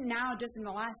even now, just in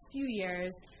the last few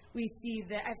years, we see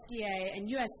the FDA and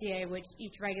USDA, which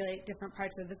each regulate different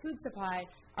parts of the food supply,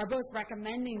 are both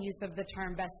recommending use of the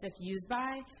term best if used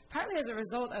by, partly as a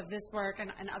result of this work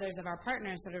and others of our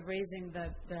partners sort of raising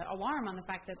the alarm on the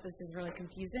fact that this is really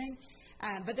confusing.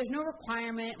 But there's no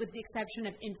requirement, with the exception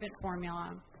of infant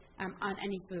formula, on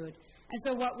any food. And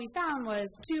so what we found was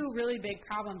two really big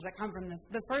problems that come from this.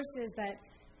 The first is that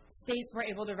states were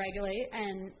able to regulate,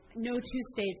 and no two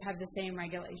states have the same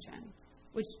regulation,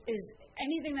 which is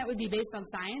anything that would be based on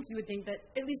science. You would think that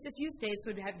at least a few states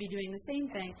would be doing the same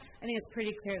thing. I think it's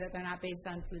pretty clear that they're not based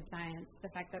on food science, the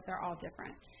fact that they're all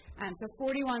different. So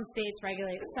 41 states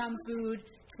regulate some food,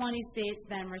 20 states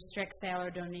then restrict sale or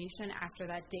donation after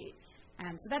that date.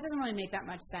 So that doesn't really make that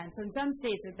much sense. So in some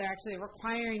states, they're actually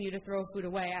requiring you to throw food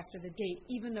away after the date,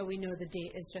 even though we know the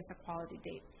date is just a quality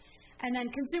date. And then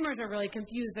consumers are really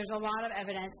confused. There's a lot of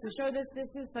evidence to show this. This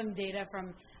is some data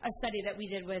from a study that we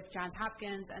did with Johns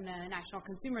Hopkins and the National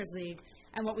Consumers League.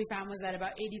 And what we found was that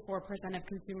about 84% of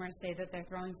consumers say that they're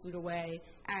throwing food away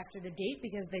after the date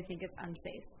because they think it's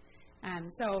unsafe.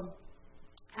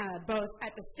 Both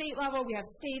at the state level, we have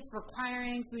states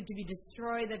requiring food to be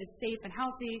destroyed that is safe and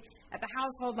healthy. At the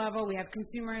household level, we have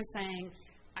consumers saying,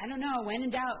 I don't know, when in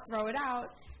doubt, throw it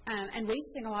out, and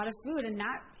wasting a lot of food and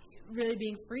not really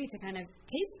being free to kind of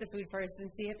taste the food first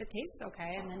and see if it tastes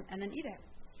okay, and then eat it.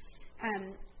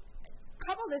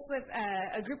 Couple this with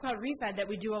a group called ReFed that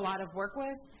we do a lot of work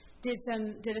with, did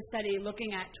a study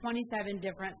looking at 27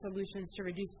 different solutions to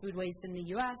reduce food waste in the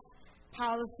U.S.,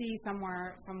 policy,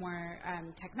 somewhere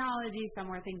technology,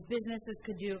 somewhere things businesses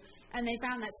could do, and they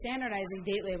found that standardizing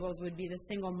date labels would be the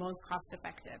single most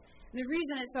cost-effective. The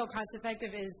reason it's so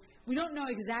cost-effective is we don't know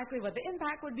exactly what the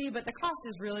impact would be, but the cost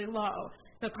is really low.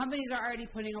 So companies are already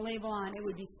putting a label on. It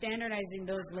would be standardizing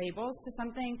those labels to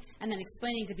something and then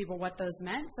explaining to people what those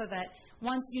meant, so that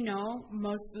once you know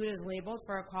most food is labeled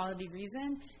for a quality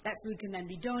reason, that food can then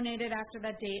be donated after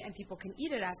that date, and people can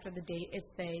eat it after the date if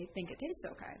they think it tastes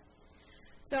okay.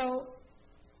 So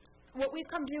what we've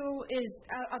come to is,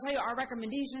 I'll tell you our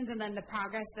recommendations and then the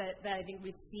progress that I think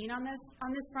we've seen on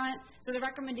this front. So the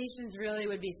recommendations really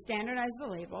would be standardize the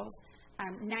labels.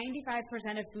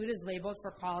 95% of food is labeled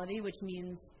for quality, which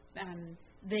means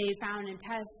they found in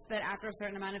tests that after a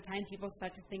certain amount of time, people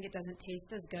start to think it doesn't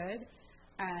taste as good.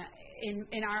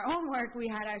 In our own work, we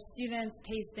had our students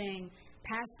tasting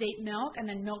past date milk and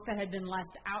then milk that had been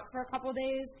left out for a couple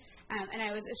days. And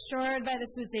I was assured by the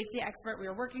food safety expert we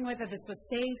were working with that this was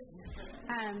safe.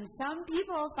 Some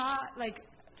people thought, like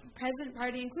President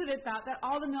Party included, thought that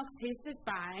all the milks tasted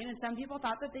fine, and some people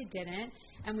thought that they didn't.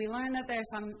 And we learned that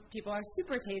some people are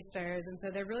super tasters, and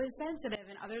so they're really sensitive,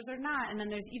 and others are not. And then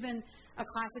there's even a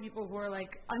class of people who are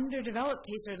like underdeveloped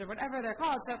tasters or whatever they're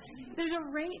called. So there's a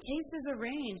range. Taste is a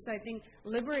range. So I think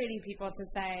liberating people to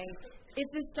say,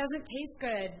 if this doesn't taste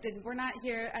good, then we're not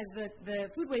here as the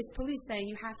food waste police saying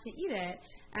you have to eat it.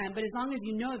 But as long as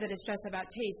you know that it's just about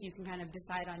taste, you can kind of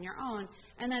decide on your own.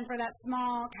 And then for that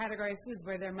small category of foods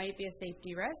where there might be a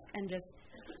safety risk, and just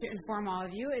to inform all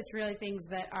of you, it's really things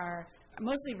that are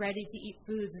mostly ready-to-eat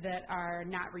foods that are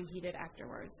not reheated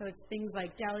afterwards. So it's things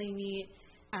like deli meat,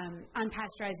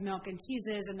 unpasteurized milk and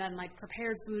cheeses, and then like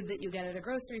prepared food that you get at a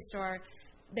grocery store.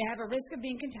 They have a risk of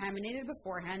being contaminated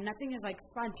beforehand. Nothing is like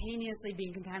spontaneously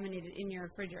being contaminated in your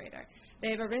refrigerator.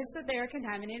 They have a risk that they are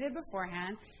contaminated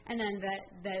beforehand, and then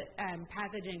that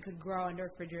pathogen could grow under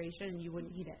refrigeration and you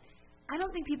wouldn't eat it. I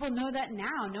don't think people know that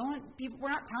now. We're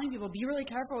not telling people, be really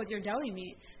careful with your deli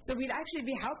meat. So we'd actually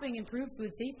be helping improve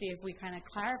food safety if we kind of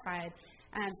clarified.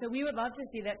 So we would love to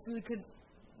see that food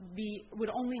would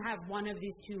only have one of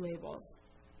these two labels.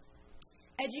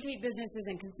 Educate businesses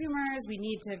and consumers. We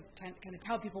need to kind of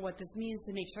tell people what this means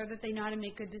to make sure that they know how to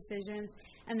make good decisions,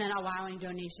 and then allowing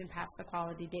donation past the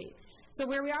quality date. So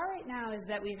where we are right now is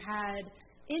that we've had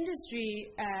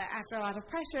industry, after a lot of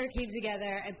pressure, came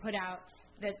together and put out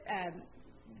that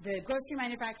the Grocery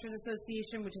Manufacturers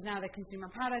Association, which is now the Consumer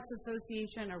Products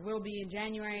Association, or will be in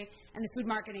January, and the Food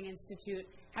Marketing Institute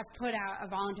have put out a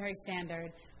voluntary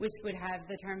standard which would have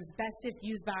the terms best if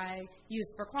used by, used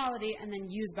for quality, and then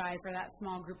used by for that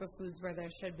small group of foods where there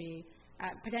should be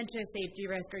potentially a safety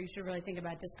risk, or you should really think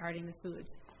about discarding the foods.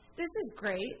 This is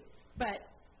great, but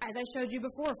as I showed you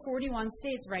before, 41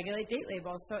 states regulate date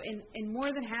labels. So in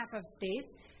more than half of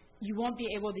states, you won't be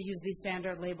able to use these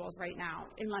standard labels right now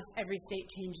unless every state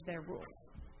changed their rules.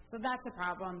 So that's a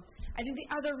problem. I think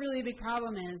the other really big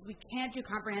problem is we can't do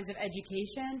comprehensive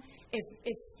education if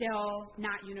it's still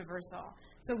not universal.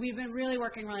 So we've been really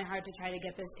working really hard to try to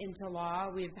get this into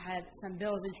law. We've had some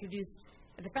bills introduced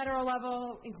at the federal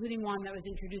level, including one that was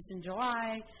introduced in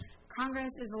July.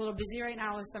 Congress is a little busy right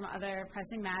now with some other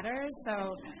pressing matters,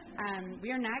 so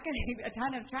we are not getting a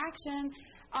ton of traction.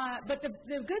 But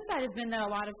the good side has been that a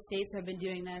lot of states have been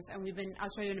doing this, and I'll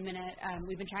show you in a minute,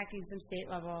 we've been tracking some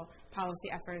state-level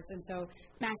policy efforts. And so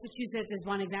Massachusetts is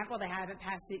one example. They haven't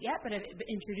passed it yet, but have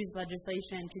introduced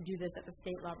legislation to do this at the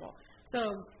state level.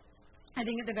 So I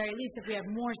think at the very least, if we have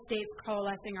more states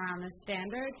coalescing around this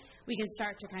standard, we can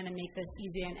start to kind of make this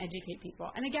easier and educate people.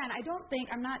 And again,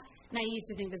 I'm not naive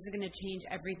to think this is going to change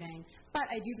everything, but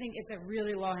I do think it's a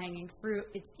really low-hanging fruit.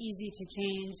 It's easy to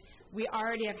change. We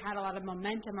already have had a lot of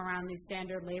momentum around these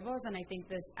standard labels, and I think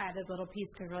this added little piece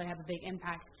could really have a big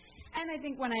impact. And I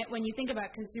think when you think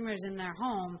about consumers in their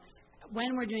home,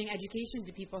 when we're doing education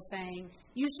to people saying,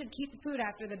 you should keep food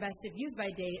after the best if used by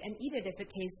date and eat it if it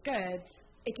tastes good,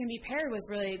 it can be paired with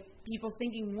really people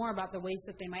thinking more about the waste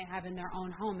that they might have in their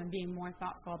own home and being more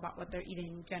thoughtful about what they're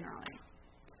eating generally.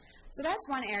 So that's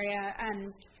one area. I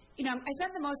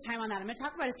spent the most time on that. I'm going to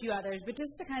talk about a few others, but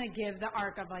just to kind of give the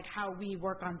arc of like how we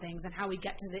work on things and how we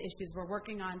get to the issues we're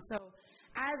working on. So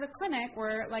as a clinic,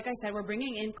 like I said, we're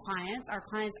bringing in clients. Our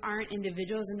clients aren't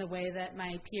individuals in the way that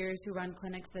my peers who run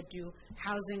clinics that do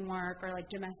housing work or like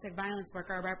domestic violence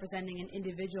work are representing an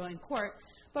individual in court.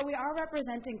 But we are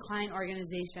representing client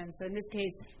organizations. So in this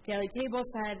case, Daily Table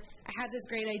said, I had this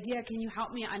great idea. Can you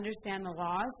help me understand the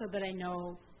laws so that I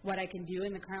know what I can do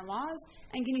in the current laws?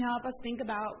 And can you help us think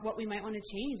about what we might want to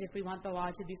change if we want the law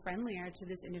to be friendlier to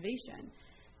this innovation?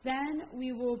 Then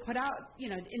we will put out, in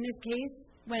this case,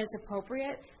 when it's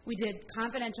appropriate, we did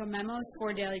confidential memos for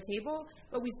Daily Table,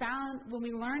 but we found when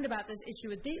we learned about this issue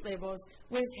with date labels,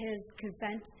 with his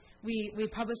consent, we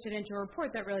published it into a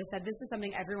report that really said this is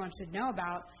something everyone should know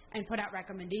about and put out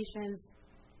recommendations.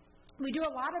 We do a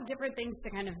lot of different things to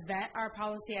kind of vet our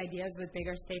policy ideas with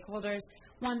bigger stakeholders.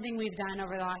 One thing we've done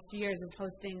over the last few years is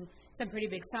hosting some pretty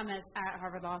big summits at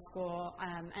Harvard Law School,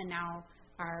 and now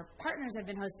our partners have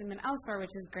been hosting them elsewhere,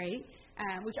 which is great,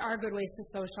 which are good ways to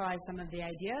socialize some of the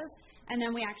ideas. And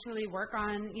then we actually work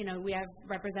on, we have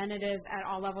representatives at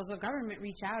all levels of government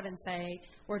reach out and say,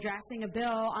 we're drafting a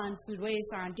bill on food waste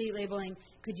or on date labeling.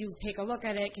 Could you take a look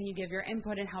at it? Can you give your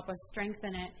input and help us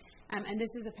strengthen it? And this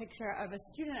is a picture of a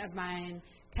student of mine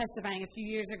testifying a few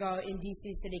years ago in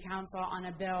D.C. City Council on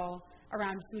a bill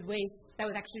around food waste that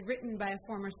was actually written by a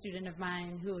former student of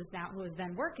mine who was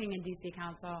then working in D.C.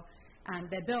 Council.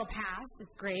 The bill passed.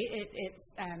 It's great. It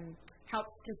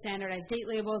helps to standardize date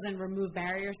labels and remove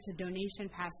barriers to donation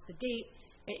past the date.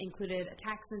 It included a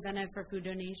tax incentive for food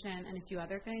donation and a few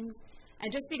other things.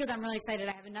 And just because I'm really excited,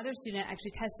 I have another student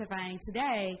actually testifying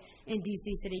today in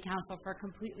D.C. City Council for a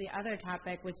completely other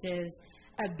topic, which is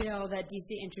a bill that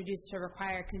D.C. introduced to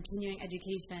require continuing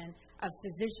education of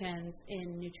physicians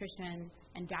in nutrition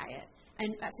and diet.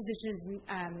 and physicians,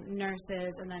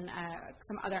 nurses, and then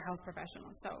some other health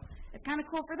professionals. So it's kind of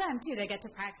cool for them, too. They get to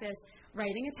practice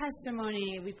writing a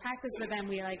testimony. We practice with them.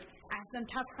 We, ask them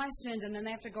tough questions, and then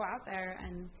they have to go out there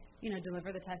and,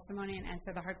 deliver the testimony and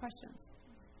answer the hard questions.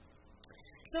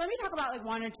 So let me talk about,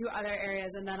 one or two other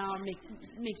areas, and then I'll make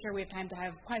sure we have time to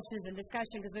have questions and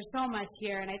discussion, because there's so much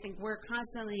here, and I think we're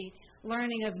constantly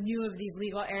learning of new of these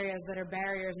legal areas that are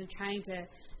barriers and trying to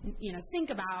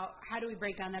think about how do we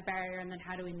break down that barrier and then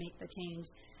how do we make the change.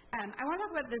 I want to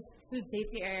talk about this food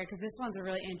safety area because this one's a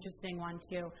really interesting one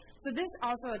too. So this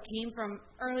also came from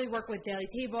early work with Daily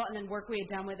Table and then work we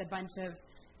had done with a bunch of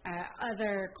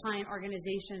other client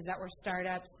organizations that were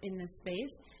startups in this space.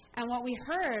 And what we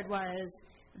heard was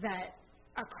that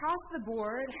across the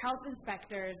board, health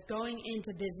inspectors going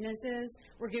into businesses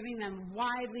were giving them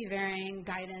widely varying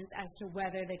guidance as to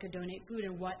whether they could donate food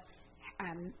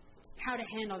and how to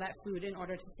handle that food in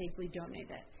order to safely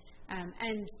donate it.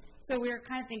 And so we were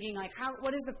kind of thinking,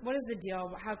 what is the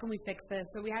deal? How can we fix this?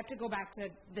 So we have to go back to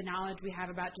the knowledge we have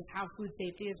about just how food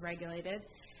safety is regulated.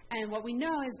 And what we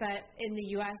know is that in the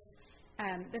U.S.,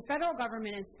 the federal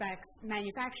government inspects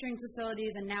manufacturing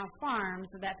facilities and now farms,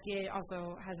 so the FDA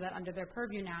also has that under their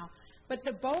purview now. But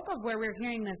the bulk of where we're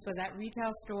hearing this was at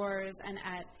retail stores and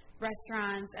at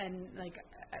restaurants and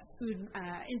food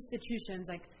institutions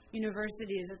like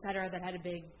universities, et cetera, that had a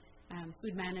big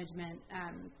food management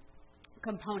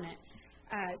component.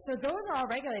 So those are all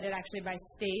regulated actually by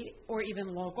state or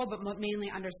even local, but mainly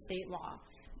under state law.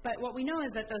 But what we know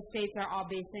is that those states are all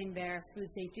basing their food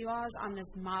safety laws on this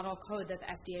model code that the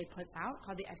FDA puts out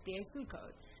called the FDA Food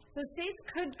Code. So states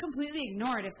could completely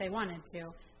ignore it if they wanted to,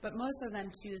 but most of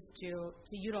them choose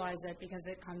to utilize it because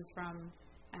it comes from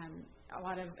a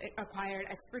lot of acquired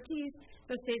expertise.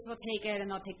 So states will take it and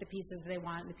they'll take the pieces they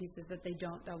want and the pieces that they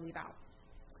don't, they'll leave out.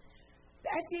 The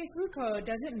FDA Food Code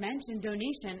doesn't mention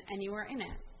donation anywhere in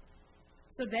it.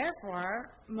 So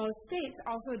therefore, most states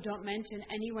also don't mention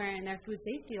anywhere in their food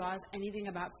safety laws anything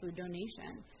about food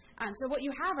donation. So what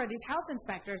you have are these health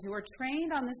inspectors who are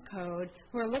trained on this code,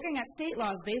 who are looking at state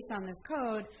laws based on this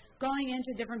code, going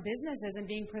into different businesses and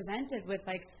being presented with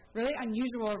really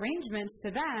unusual arrangements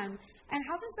to them. And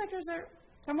health inspectors are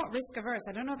somewhat risk averse.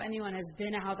 I don't know if anyone has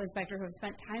been a health inspector who has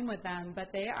spent time with them,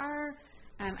 but they are,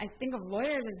 I think of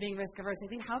lawyers as being risk averse. I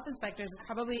think health inspectors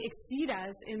probably exceed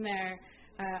us in their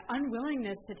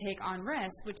unwillingness to take on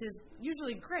risk, which is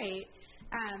usually great.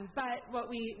 But what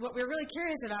we're really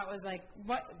curious about was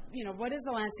what does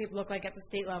the landscape look like at the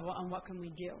state level and what can we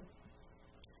do?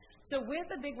 So with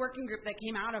the big working group that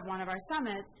came out of one of our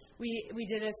summits, we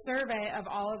did a survey of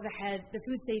all of the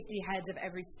food safety heads of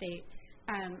every state.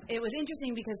 It was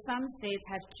interesting because some states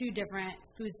have two different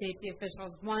food safety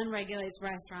officials. One regulates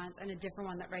restaurants and a different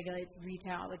one that regulates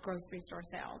retail, like grocery store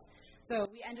sales. So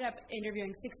we ended up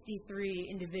interviewing 63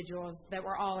 individuals that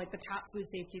were all the top food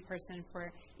safety person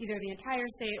for either the entire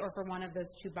state or for one of those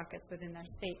two buckets within their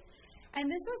state. And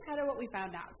this was kind of what we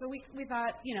found out. So we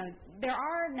thought,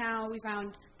 we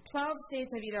found 12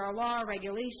 states have either a law or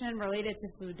regulation related to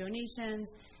food donations,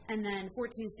 and then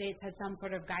 14 states had some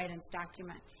sort of guidance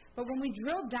document. But when we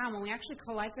drilled down, when we actually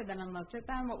collected them and looked at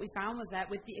them, what we found was that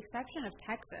with the exception of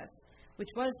Texas, which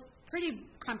was pretty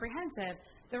comprehensive,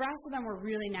 the rest of them were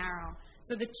really narrow.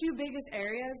 So the two biggest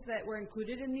areas that were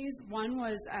included in these, one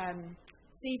was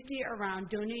safety around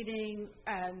donating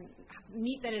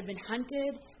meat that had been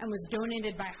hunted and was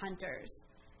donated by hunters,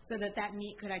 so that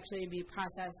meat could actually be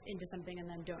processed into something and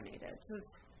then donated. So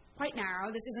it's quite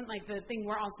narrow. This isn't the thing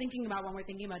we're all thinking about when we're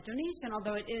thinking about donation,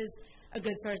 although it is a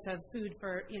good source of food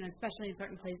for, especially in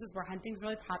certain places where hunting is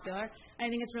really popular. And I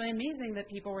think it's really amazing that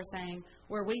people were saying,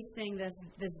 we're wasting this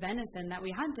venison that we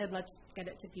hunted, let's get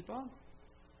it to people.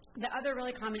 The other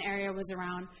really common area was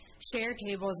around share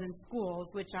tables in schools,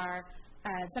 which are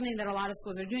something that a lot of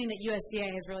schools are doing that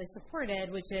USDA has really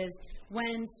supported, which is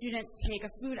when students take a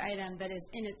food item that is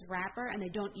in its wrapper and they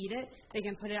don't eat it, they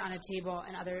can put it on a table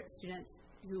and other students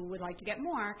who would like to get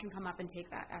more can come up and take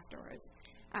that afterwards.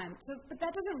 But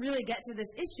that doesn't really get to this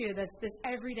issue that's this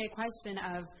everyday question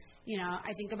of,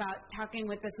 I think about talking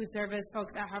with the food service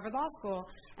folks at Harvard Law School,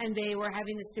 and they were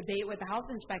having this debate with the health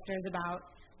inspectors about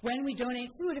when we donate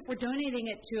food, if we're donating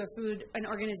it to an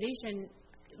organization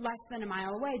less than a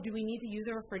mile away, do we need to use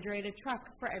a refrigerated truck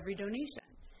for every donation?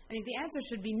 I think the answer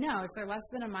should be no. If they're less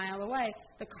than a mile away,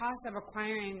 the cost of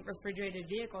acquiring refrigerated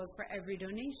vehicles for every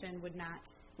donation wouldn't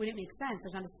make sense.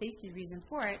 There's not a safety reason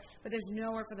for it, but there's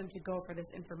nowhere for them to go for this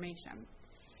information.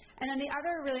 And then the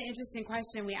other really interesting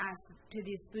question we asked to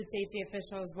these food safety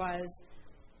officials was,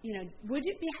 would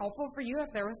it be helpful for you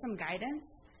if there was some guidance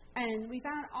And we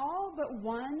found all but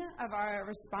one of our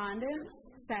respondents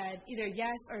said either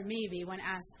yes or maybe when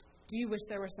asked, do you wish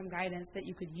there were some guidance that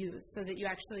you could use so that you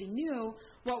actually knew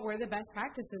what were the best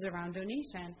practices around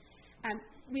donation?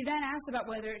 We then asked about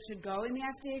whether it should go in the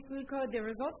FDA food code. The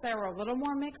results there were a little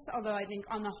more mixed, although I think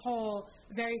on the whole,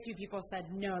 very few people said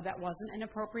no, that wasn't an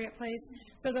appropriate place.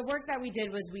 So the work that we did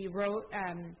was we wrote,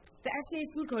 the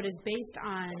FDA food code is based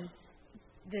on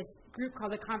this group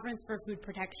called the Conference for Food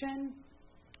Protection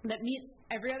that meets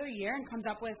every other year and comes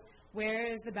up with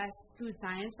where is the best food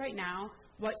science right now,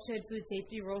 what should food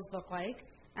safety rules look like.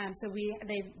 So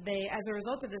they, as a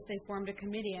result of this, they formed a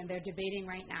committee, and they're debating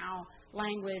right now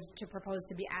language to propose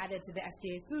to be added to the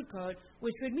FDA food code,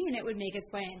 which would mean it would make its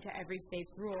way into every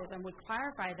state's rules and would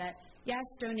clarify that, yes,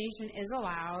 donation is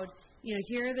allowed. You know,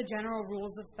 here are the general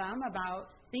rules of thumb about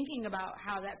thinking about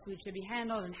how that food should be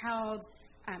handled and held,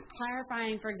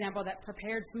 clarifying, for example, that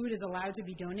prepared food is allowed to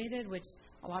be donated, which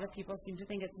a lot of people seem to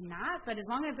think it's not, but as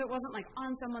long as it wasn't like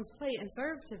on someone's plate and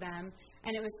served to them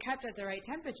and it was kept at the right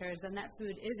temperatures, then that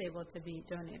food is able to be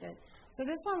donated. So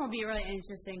this one will be really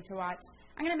interesting to watch.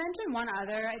 I'm going to mention one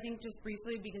other, I think, just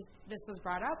briefly because this was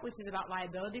brought up, which is about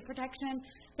liability protection.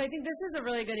 So I think this is a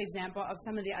really good example of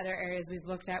some of the other areas we've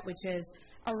looked at, which is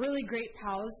a really great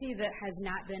policy that has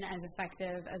not been as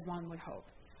effective as one would hope.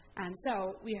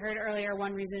 So we heard earlier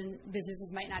one reason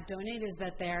businesses might not donate is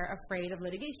that they're afraid of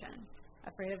litigation,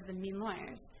 afraid of the mean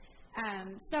lawyers.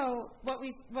 So for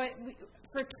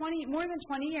more than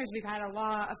 20 years, we've had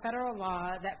a federal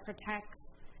law that protects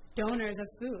donors of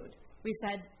food. We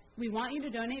said, we want you to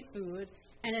donate food,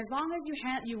 and as long as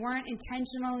you weren't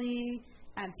intentionally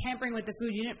tampering with the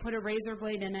food, you didn't put a razor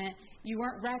blade in it, you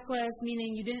weren't reckless,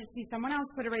 meaning you didn't see someone else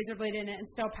put a razor blade in it and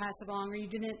still pass it along, or you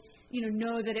didn't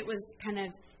know that it was kind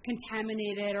of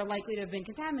contaminated or likely to have been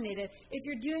contaminated. If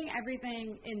you're doing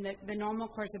everything in the normal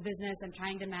course of business and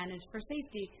trying to manage for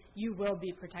safety, you will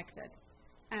be protected.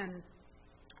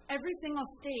 Every single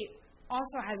state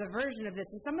also has a version of this,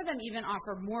 and some of them even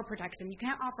offer more protection. You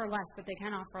can't offer less, but they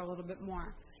can offer a little bit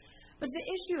more. But the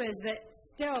issue is that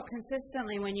still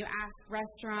consistently when you ask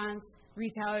restaurants,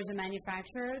 retailers, and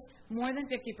manufacturers, more than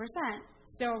 50%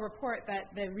 still report that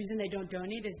the reason they don't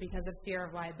donate is because of fear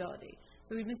of liability.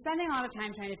 So we've been spending a lot of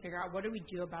time trying to figure out what do we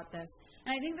do about this.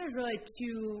 And I think there's really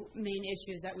two main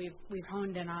issues that we've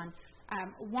honed in on.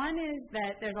 One is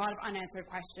that there's a lot of unanswered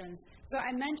questions. So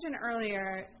I mentioned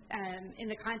earlier in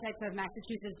the context of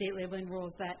Massachusetts state labeling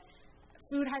rules that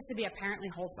food has to be apparently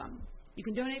wholesome. You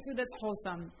can donate food that's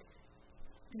wholesome.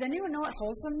 Does anyone know what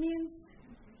wholesome means?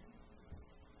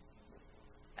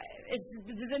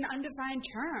 It's an undefined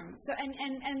term. So,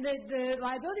 and the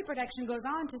liability protection goes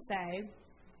on to say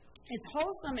it's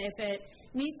wholesome if it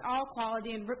meets all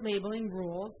quality and labeling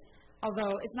rules,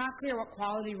 although it's not clear what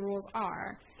quality rules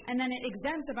are. And then it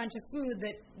exempts a bunch of food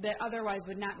that otherwise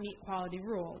would not meet quality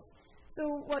rules.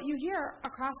 So what you hear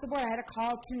across the board, I had a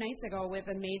call 2 nights ago with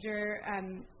a major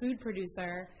food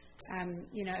producer,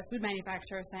 a food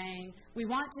manufacturer saying, we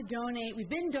want to donate, we've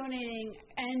been donating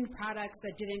end products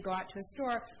that didn't go out to a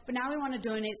store, but now we want to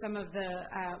donate some of the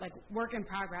work in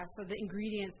progress, so the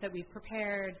ingredients that we've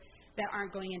prepared that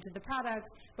aren't going into the products,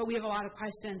 but we have a lot of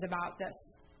questions about this.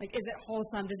 Like, is it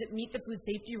wholesome? Does it meet the food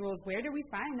safety rules? Where do we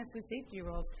find the food safety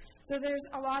rules? So there's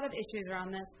a lot of issues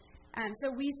around this.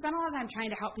 So we spent a lot of time trying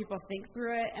to help people think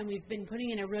through it, and we've been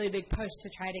putting in a really big push to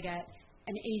try to get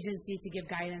an agency to give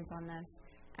guidance on this.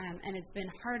 And it's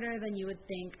been harder than you would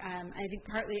think. I think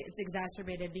partly it's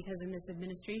exacerbated because in this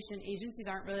administration, agencies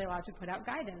aren't really allowed to put out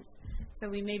guidance. So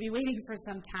we may be waiting for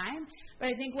some time. But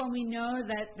I think when we know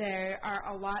that there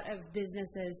are a lot of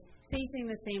businesses facing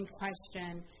the same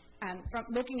question, from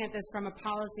looking at this from a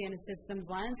policy and a systems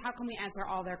lens, how can we answer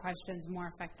all their questions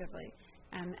more effectively?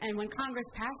 And when Congress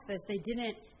passed this, they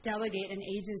didn't delegate an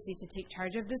agency to take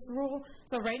charge of this rule.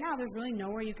 So right now, there's really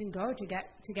nowhere you can go to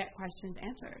get questions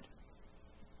answered.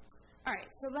 All right,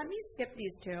 so let me skip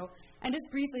these two and just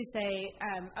briefly say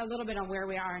a little bit on where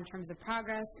we are in terms of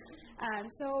progress.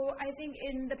 So I think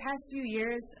in the past few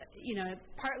years,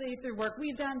 partly through work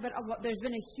we've done, but there's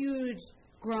been a huge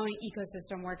growing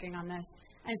ecosystem working on this.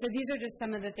 And so these are just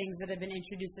some of the things that have been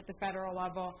introduced at the federal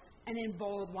level and in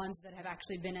bold ones that have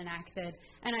actually been enacted.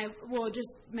 And I will just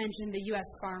mention the U.S.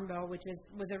 Farm Bill, which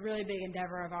was a really big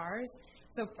endeavor of ours.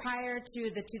 So prior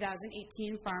to the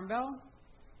 2018 Farm Bill,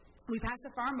 we pass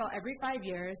a farm bill every 5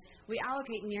 years. We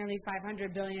allocate nearly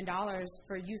 $500 billion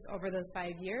for use over those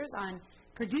 5 years on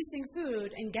producing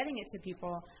food and getting it to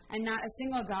people, and not a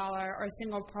single dollar or a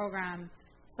single program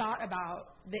thought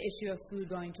about the issue of food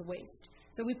going to waste.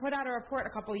 So we put out a report a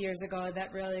couple years ago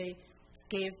that really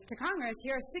gave to Congress,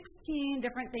 here are 16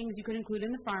 different things you could include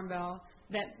in the Farm Bill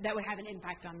that would have an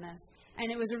impact on this. And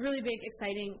it was a really big,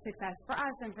 exciting success for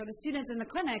us and for the students in the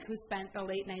clinic who spent the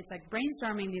late nights like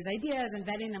brainstorming these ideas and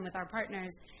vetting them with our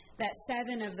partners, that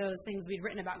 7 of those things we'd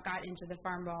written about got into the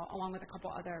Farm Bill along with a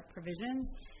couple other provisions.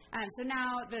 So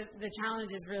now the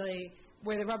challenge is really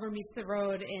where the rubber meets the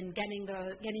road in getting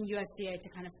USDA to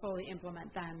kind of fully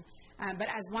implement them. But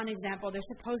as one example, there's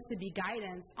supposed to be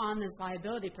guidance on this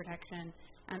liability protection,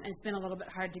 and it's been a little bit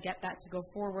hard to get that to go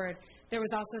forward. There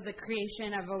was also the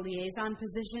creation of a liaison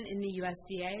position in the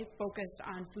USDA focused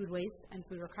on food waste and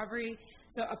food recovery.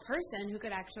 So a person who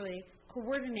could actually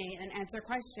coordinate and answer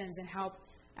questions and help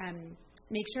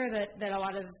make sure that a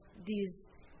lot of these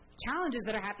challenges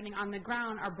that are happening on the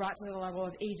ground are brought to the level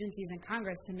of agencies and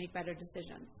Congress to make better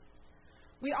decisions.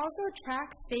 We also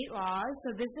track state laws.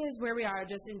 So this is where we are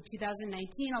just in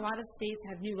 2019. A lot of states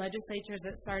have new legislatures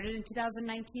that started in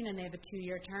 2019, and they have a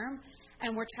 2-year term.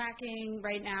 And we're tracking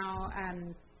right now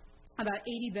about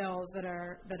 80 bills that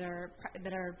are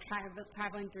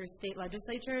traveling through state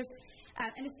legislatures.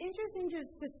 And it's interesting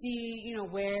just to see,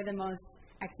 where the most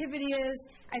activity is.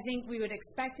 I think we would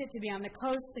expect it to be on the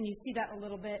coast, and you see that a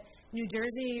little bit. New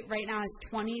Jersey right now has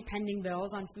 20 pending bills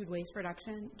on food waste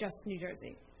reduction, just New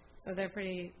Jersey. So they're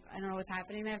pretty, I don't know what's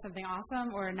happening there, something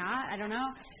awesome or not, I don't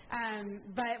know.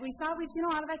 But we've seen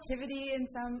a lot of activity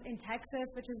in Texas,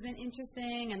 which has been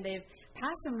interesting, and they've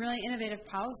passed some really innovative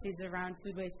policies around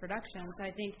food waste reduction. So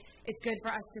I think it's good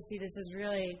for us to see this is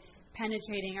really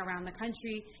penetrating around the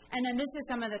country. And then this is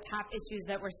some of the top issues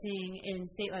that we're seeing in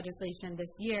state legislation this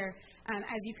year.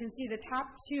 As you can see, the top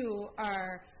 2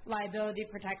 are liability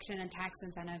protection and tax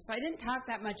incentives. So I didn't talk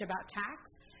that much about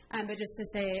tax. But just to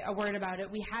say a word about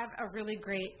it, we have a really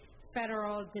great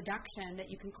federal deduction that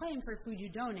you can claim for food you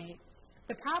donate.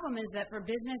 The problem is that for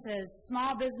businesses,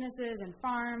 small businesses and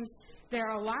farms,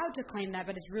 they're allowed to claim that,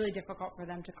 but it's really difficult for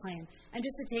them to claim. And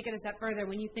just to take it a step further,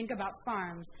 when you think about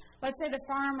farms, let's say the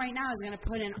farm right now is going to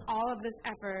put in all of this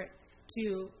effort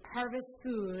to harvest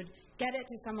food, get it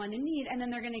to someone in need, and then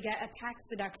they're going to get a tax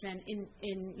deduction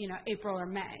in April or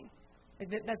May.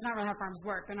 That's not really how farms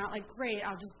work. They're not like, great,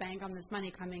 I'll just bank on this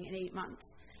money coming in 8 months.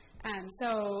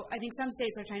 So I think some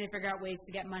states are trying to figure out ways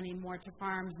to get money more to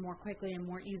farms more quickly and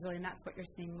more easily, and that's what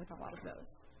you're seeing with a lot of those.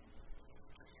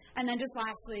 And then just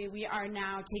lastly, we are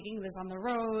now taking this on the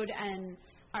road and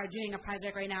are doing a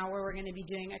project right now where we're going to be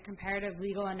doing a comparative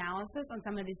legal analysis on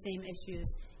some of these same issues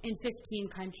in 15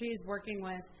 countries, working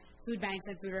with food banks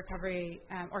and food recovery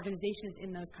organizations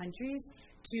in those countries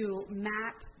to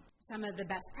map some of the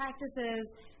best practices,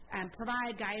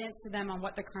 provide guidance to them on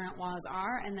what the current laws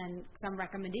are, and then some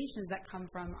recommendations that come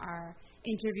from our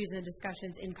interviews and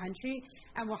discussions in country.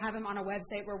 And we'll have them on a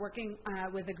website. We're working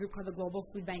with a group called the Global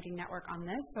Food Banking Network on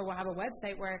this. So we'll have a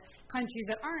website where countries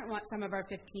that aren't some of our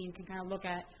 15 can kind of look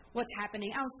at what's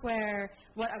happening elsewhere,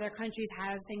 what other countries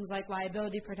have things like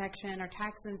liability protection or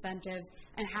tax incentives,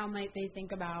 and how might they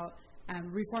think about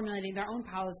reformulating their own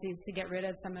policies to get rid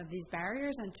of some of these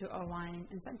barriers and to align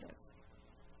incentives.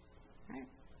 All right.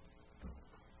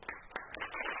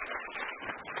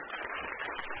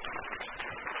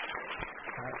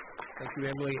 Thank you,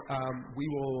 Emily.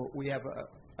 We have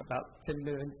about 10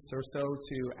 minutes or so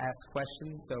to ask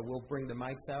questions, so we'll bring the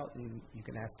mics out and you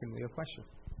can ask Emily a question.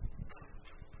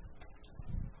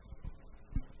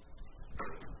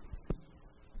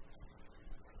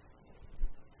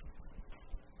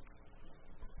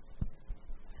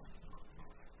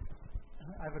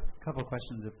 I have a couple of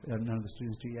questions if none of the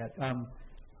students do yet.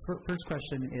 First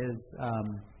question is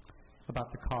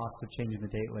about the cost of changing the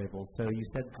date labels. So you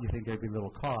said you think there'd be little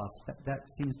cost. That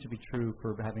seems to be true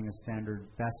for having a standard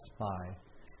best by.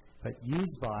 But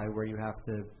used by, where you have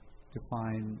to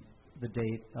define the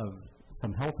date of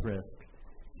some health risk,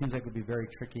 seems like it would be very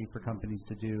tricky for companies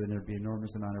to do, and there'd be an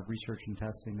enormous amount of research and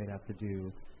testing they'd have to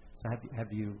do. So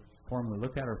have you formally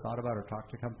looked at or thought about or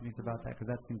talked to companies about that? Because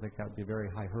that seems like that would be a very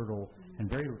high hurdle and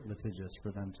very litigious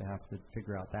for them to have to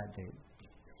figure out that date.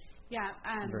 Yeah.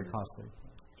 And very costly.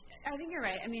 I think you're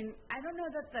right. I mean, I don't know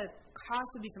that the cost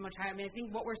would be so much higher. I mean, I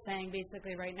think what we're saying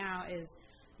basically right now is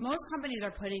most companies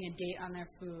are putting a date on their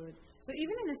food. So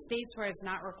even in the states where it's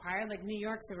not required, like New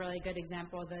York's a really good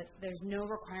example that there's no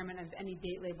requirement of any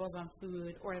date labels on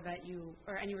food or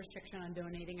any restriction on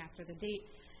donating after the date.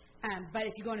 But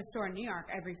if you go in a store in New York,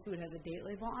 every food has a date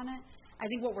label on it. I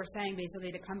think what we're saying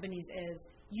basically to companies is,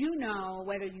 you know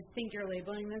whether you think you're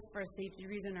labeling this for a safety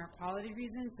reason or a quality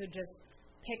reason, so just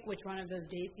pick which one of those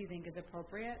dates you think is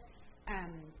appropriate.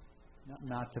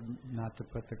 Not to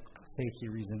put the safety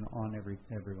reason on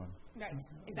everyone. Right,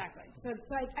 exactly. So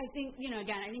I think,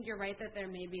 again, I think you're right that there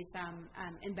may be some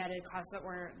embedded costs that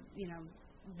we're,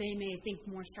 they may think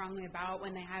more strongly about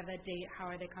when they have that date, how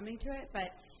are they coming to it.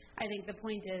 But I think the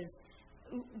point is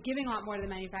giving a lot more to the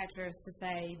manufacturers to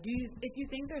say, if you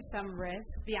think there's some risk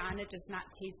beyond it just not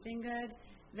tasting good,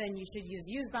 then you should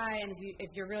use by. And if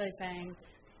you're really saying,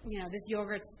 this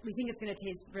yogurt, we think it's going to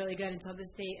taste really good until this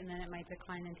date, and then it might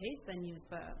decline in taste, then use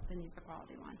the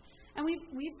quality one. And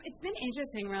it's been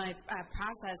interesting, really,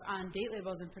 process on date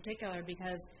labels in particular,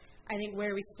 because I think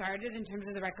where we started in terms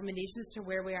of the recommendations to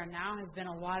where we are now has been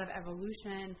a lot of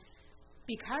evolution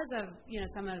because of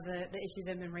some of the issues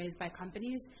that have been raised by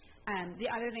companies. The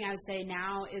other thing I would say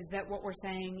now is that what we're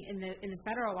saying in the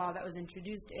federal law that was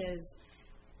introduced is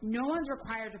no one's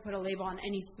required to put a label on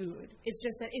any food. It's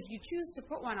just that if you choose to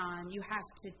put one on, you have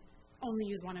to only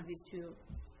use one of these two,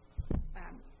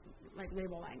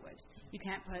 label language. You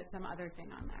can't put some other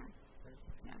thing on there.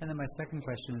 Yeah. And then my second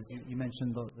question is, you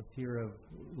mentioned the fear of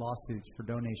lawsuits for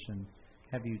donation.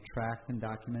 Have you tracked and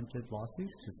documented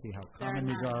lawsuits to see how common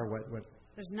these are? What?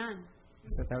 There's none.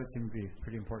 So that would seem to be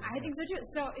pretty important. I think so too.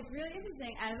 So it's really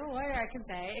interesting. As a lawyer, I can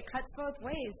say it cuts both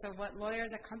ways. So what lawyers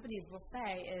at companies will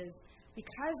say is,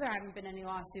 because there haven't been any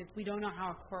lawsuits, we don't know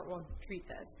how a court will treat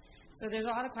this. So there's a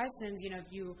lot of questions.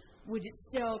 Would it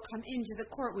still come into the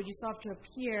court? Would you still have to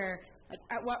appear?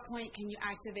 At what point can you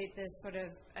activate this sort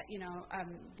of,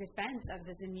 defense of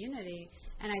this immunity?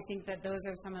 And I think that those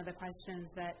are some of the questions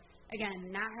that,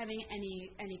 again, not having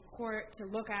any court to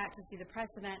look at to see the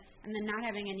precedent, and then not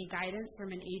having any guidance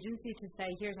from an agency to say,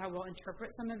 here's how we'll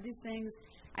interpret some of these things,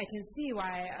 I can see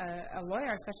why a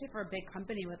lawyer, especially for a big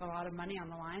company with a lot of money on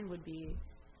the line, would be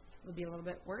a little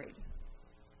bit worried.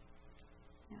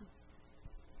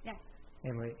 Yeah.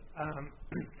 Emily,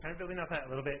 kind of building off that a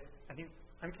little bit,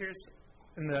 I'm curious,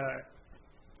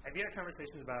 have you had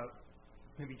conversations about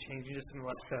maybe changing just some of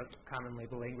what the common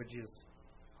label languages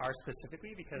are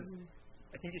specifically? Because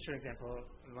I think you showed an example of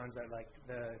the ones that,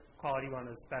 the quality one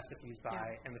is best if used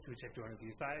by, and the food safety one is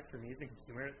used by. For me, as a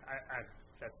consumer,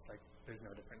 that's there's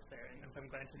no difference there. And if I'm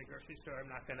going to the grocery store, I'm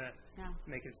not going to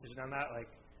make a decision on that.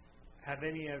 Have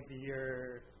any of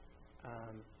your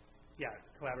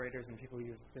collaborators and people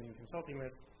you've been consulting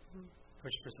with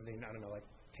push for something, I don't know,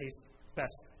 taste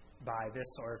best by this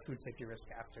or food safety risk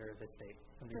after this date?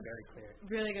 Something very clear.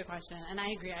 Really good question. And I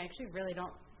agree. I actually really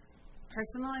don't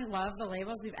personally love the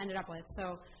labels we've ended up with.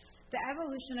 So the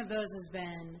evolution of those has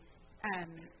been,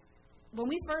 when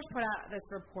we first put out this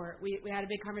report, we had a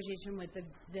big conversation with the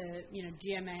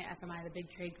GMA, FMI, the big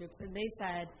trade groups, and they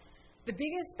said the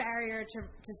biggest barrier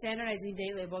to standardizing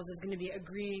date labels is going to be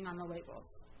agreeing on the labels.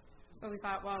 So we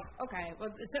thought,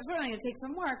 it's certainly going to take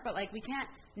some work, but we can't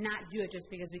not do it just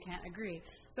because we can't agree.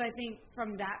 So I think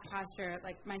from that posture,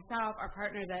 myself, our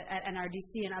partners at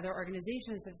NRDC and other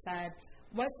organizations have said,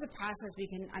 what's the process we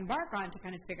can embark on to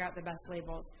kind of figure out the best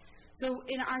labels? So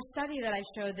in our study that I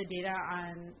showed the data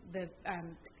on the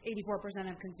 84%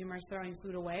 of consumers throwing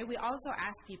food away, we also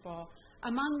asked people,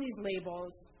 among these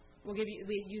labels,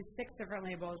 we use 6 different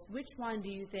labels, which one do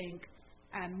you think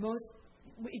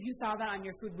if you saw that on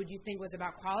your food, would you think was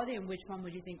about quality, and which one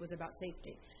would you think was about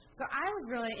safety? So I was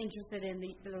really interested in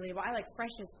the label. I liked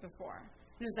freshest before.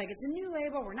 It was it's a new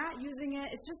label, we're not using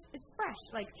it, it's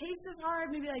fresh. Taste is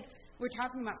hard, maybe we're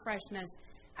talking about freshness.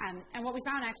 And what we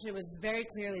found actually was very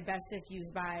clearly best if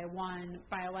used by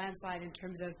a landslide in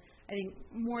terms of, I think,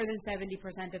 more than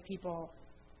 70% of people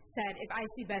said, if I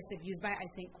see best if used by, I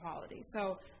think quality.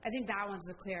 So I think that one's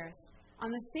the clearest. On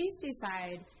the safety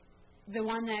side, the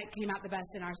one that came out the best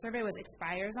in our survey was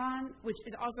expires on, which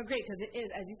is also great because it is,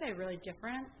 as you say, really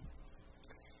different.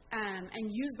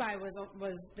 And used by was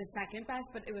the second best,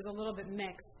 but it was a little bit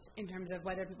mixed in terms of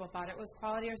whether people thought it was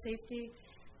quality or safety.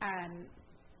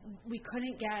 We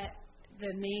couldn't get the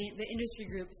industry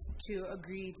groups to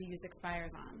agree to use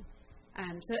expires on.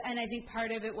 And I think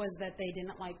part of it was that they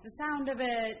didn't like the sound of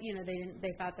it.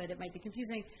 They thought that it might be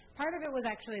confusing. Part of it was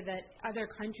actually that other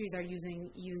countries are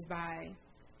using use by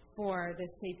for the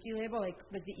safety label,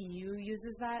 that the EU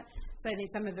uses that. So I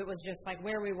think some of it was just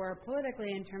where we were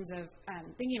politically in terms of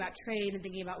thinking about trade and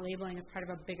thinking about labeling as part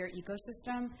of a bigger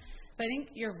ecosystem. So I think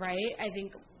you're right. I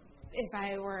think if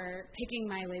I were picking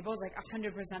my labels,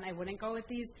 100% I wouldn't go with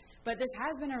these. But this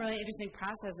has been a really interesting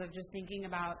process of just thinking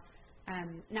about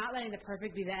not letting the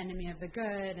perfect be the enemy of the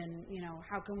good, and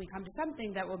how can we come to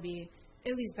something that will be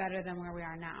at least better than where we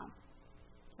are now.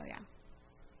 So yeah.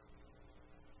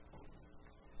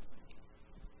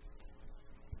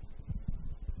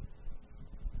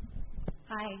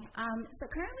 Hi. So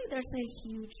currently there's a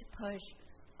huge push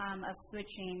of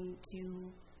switching to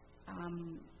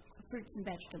fruits and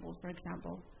vegetables, for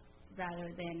example,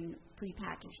 rather than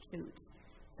prepackaged foods.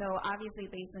 So obviously,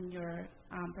 based on your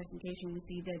presentation, we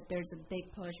see that there's a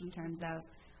big push in terms of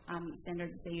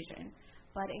standardization.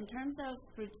 But in terms of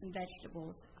fruits and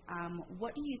vegetables,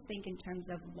 what do you think in terms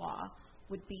of law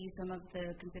would be some of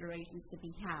the considerations to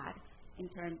be had in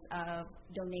terms of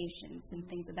donations and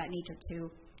things of that nature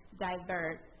to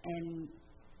divert and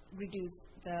reduce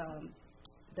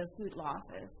the food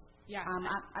losses? Yeah.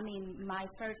 I mean, my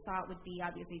first thought would be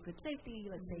obviously food safety,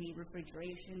 let's say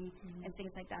refrigeration and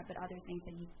things like that, but other things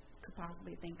that you could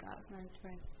possibly think of.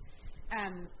 Right.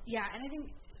 Yeah, and I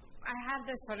think I had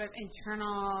this sort of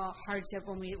internal hardship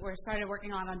when we started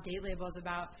working on date labels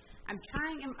about I'm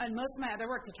trying in most of my other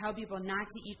work to tell people not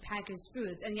to eat packaged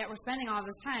foods, and yet we're spending all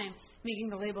this time making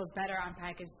the labels better on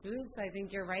packaged foods. So I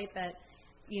think you're right that,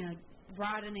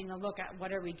 broadening a look at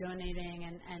what are we donating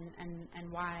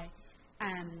and why.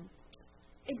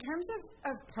 In terms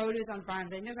of produce on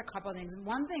farms, I think there's a couple of things.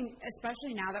 One thing,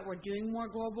 especially now that we're doing more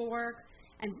global work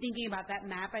and thinking about that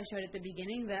map I showed at the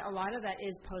beginning, that a lot of that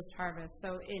is post-harvest.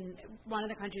 So in one of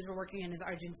the countries we're working in is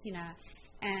Argentina,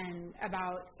 and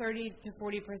about 30 to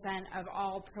 40% of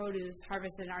all produce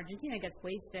harvested in Argentina gets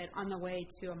wasted on the way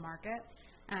to a market.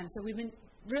 So we've been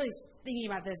really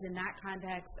thinking about this in that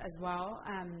context as well.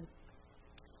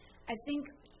 I think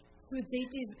food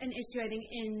safety is an issue. I think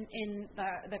in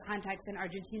the context in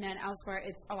Argentina and elsewhere,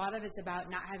 a lot of it's about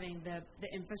not having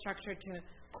the infrastructure to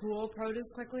cool produce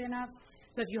quickly enough.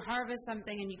 So if you harvest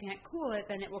something and you can't cool it,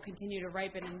 then it will continue to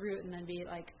ripen and root and then be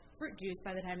like fruit juice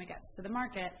by the time it gets to the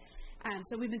market.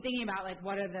 So we've been thinking about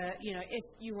what are the, if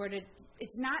you were to,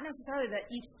 it's not necessarily that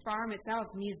each farm itself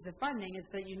needs the funding,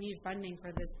 it's that you need funding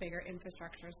for this bigger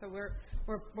infrastructure. So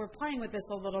we're playing with this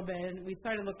a little bit, and we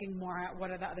started looking more at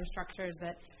what are the other structures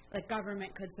that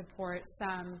government could support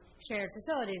some shared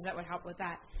facilities that would help with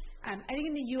that. I think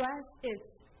in the U.S. it's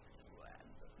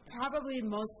probably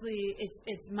mostly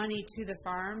it's money to the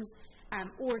farms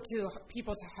or to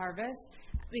people to harvest,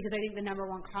 because I think the number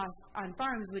one cost on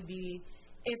farms would be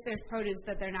if there's produce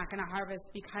that they're not going to harvest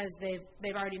because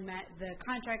they've already met the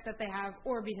contract that they have,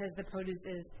 or because the produce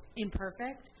is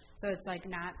imperfect. So it's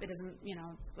it isn't,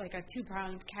 like a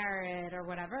 2-pound carrot or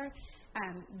whatever.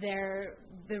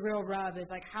 The real rub is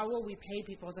how will we pay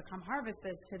people to come harvest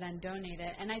this to then donate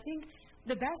it? And I think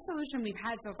the best solution we've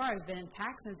had so far has been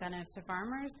tax incentives to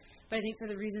farmers, but I think for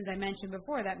the reasons I mentioned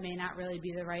before, that may not really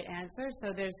be the right answer.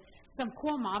 So there's some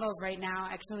cool models right now,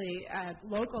 actually,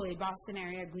 locally. Boston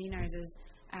area Gleaners is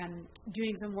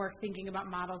doing some work thinking about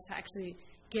models to actually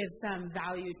give some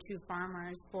value to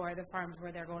farmers for the farms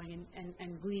where they're going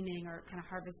and gleaning or kind of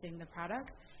harvesting the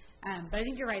product. But I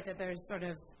think you're right that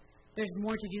there's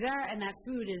more to do there, and that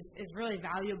food is really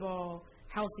valuable,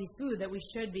 healthy food that we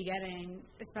should be getting,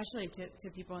 especially to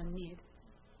people in need.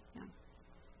 Yeah.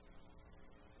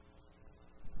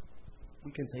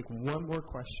 We can take one more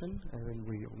question, and then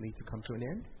we will need to come to an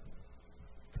end.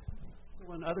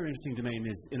 One other interesting domain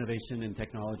is innovation and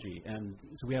technology. And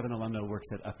so we have an alumna who works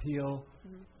at Appeal.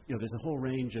 There's a whole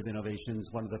range of innovations.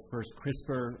 One of the first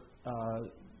CRISPR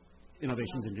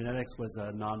innovations in genetics was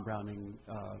a non-browning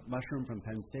mushroom from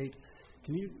Penn State.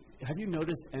 Have you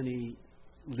noticed any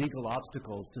legal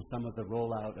obstacles to some of the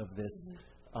rollout of this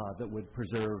that would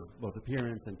preserve both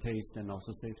appearance and taste and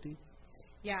also safety?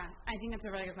 Yeah, I think that's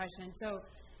a really good question. So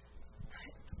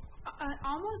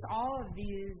almost all of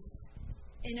these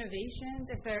innovations,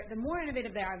 the more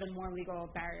innovative they are, the more legal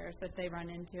barriers that they run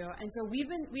into. And so we've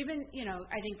been,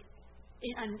 I think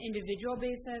on an individual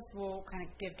basis, we'll kind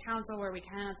of give counsel where we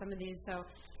can on some of these. So,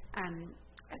 an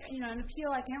Appeal,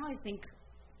 I can't really think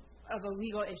of a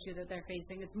legal issue that they're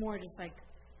facing. It's more just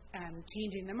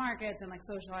changing the markets and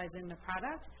socializing the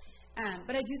product.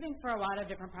 But I do think for a lot of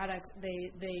different products,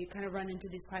 they kind of run into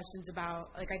these questions about,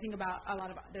 I think about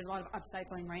there's a lot of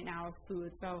upcycling right now of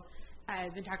food. So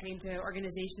I've been talking to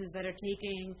organizations that are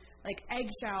taking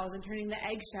eggshells and turning the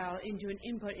eggshell into an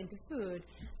input into food.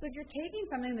 So if you're taking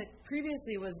something that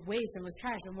previously was waste and was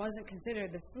trash and wasn't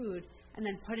considered the food and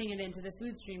then putting it into the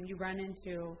food stream, you run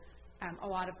into a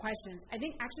lot of questions. I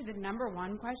think actually the number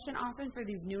one question often for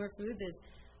these newer foods is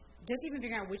just even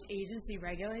figuring out which agency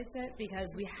regulates it, because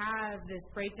we have this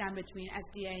breakdown between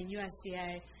FDA and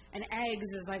USDA, and eggs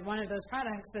is one of those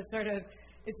products that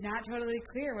it's not totally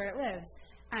clear where it lives.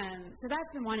 So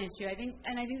that's been one issue, I think,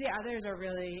 and I think the others are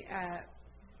really,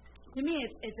 to me,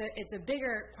 it's a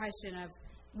bigger question of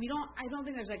I don't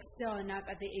think there's still enough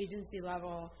at the agency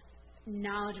level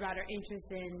knowledge about or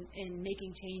interest in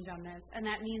making change on this, and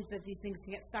that means that these things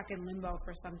can get stuck in limbo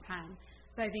for some time.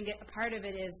 So I think part of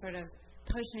it is sort of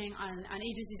pushing on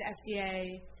agencies.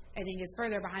 FDA, I think, is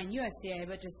further behind USDA,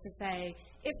 but just to say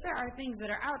if there are things that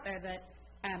are out there that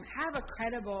have a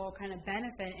credible kind of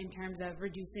benefit in terms of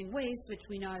reducing waste, which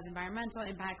we know has environmental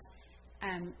impacts.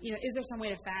 Is there some way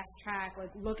to fast track,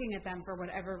 like looking at them for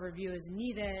whatever review is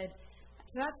needed?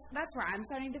 So that's where I'm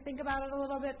starting to think about it a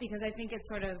little bit, because I think it's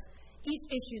sort of each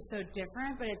issue is so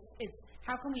different, but it's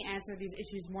how can we answer these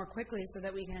issues more quickly so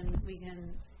that we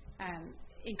can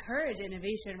encourage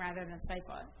innovation rather than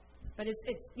stifle it. But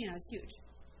it's huge.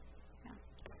 Yeah.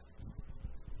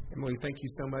 Emily, thank you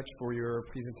so much for your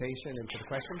presentation and for the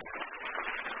questions.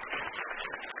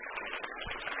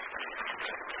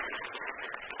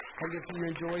 And if you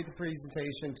enjoyed the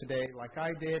presentation today, like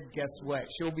I did, guess what?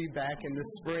 She'll be back in the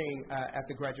spring at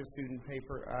the Graduate Student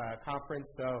Paper Conference.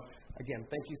 So, again,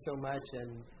 thank you so much,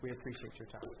 and we appreciate your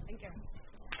time. Thank you.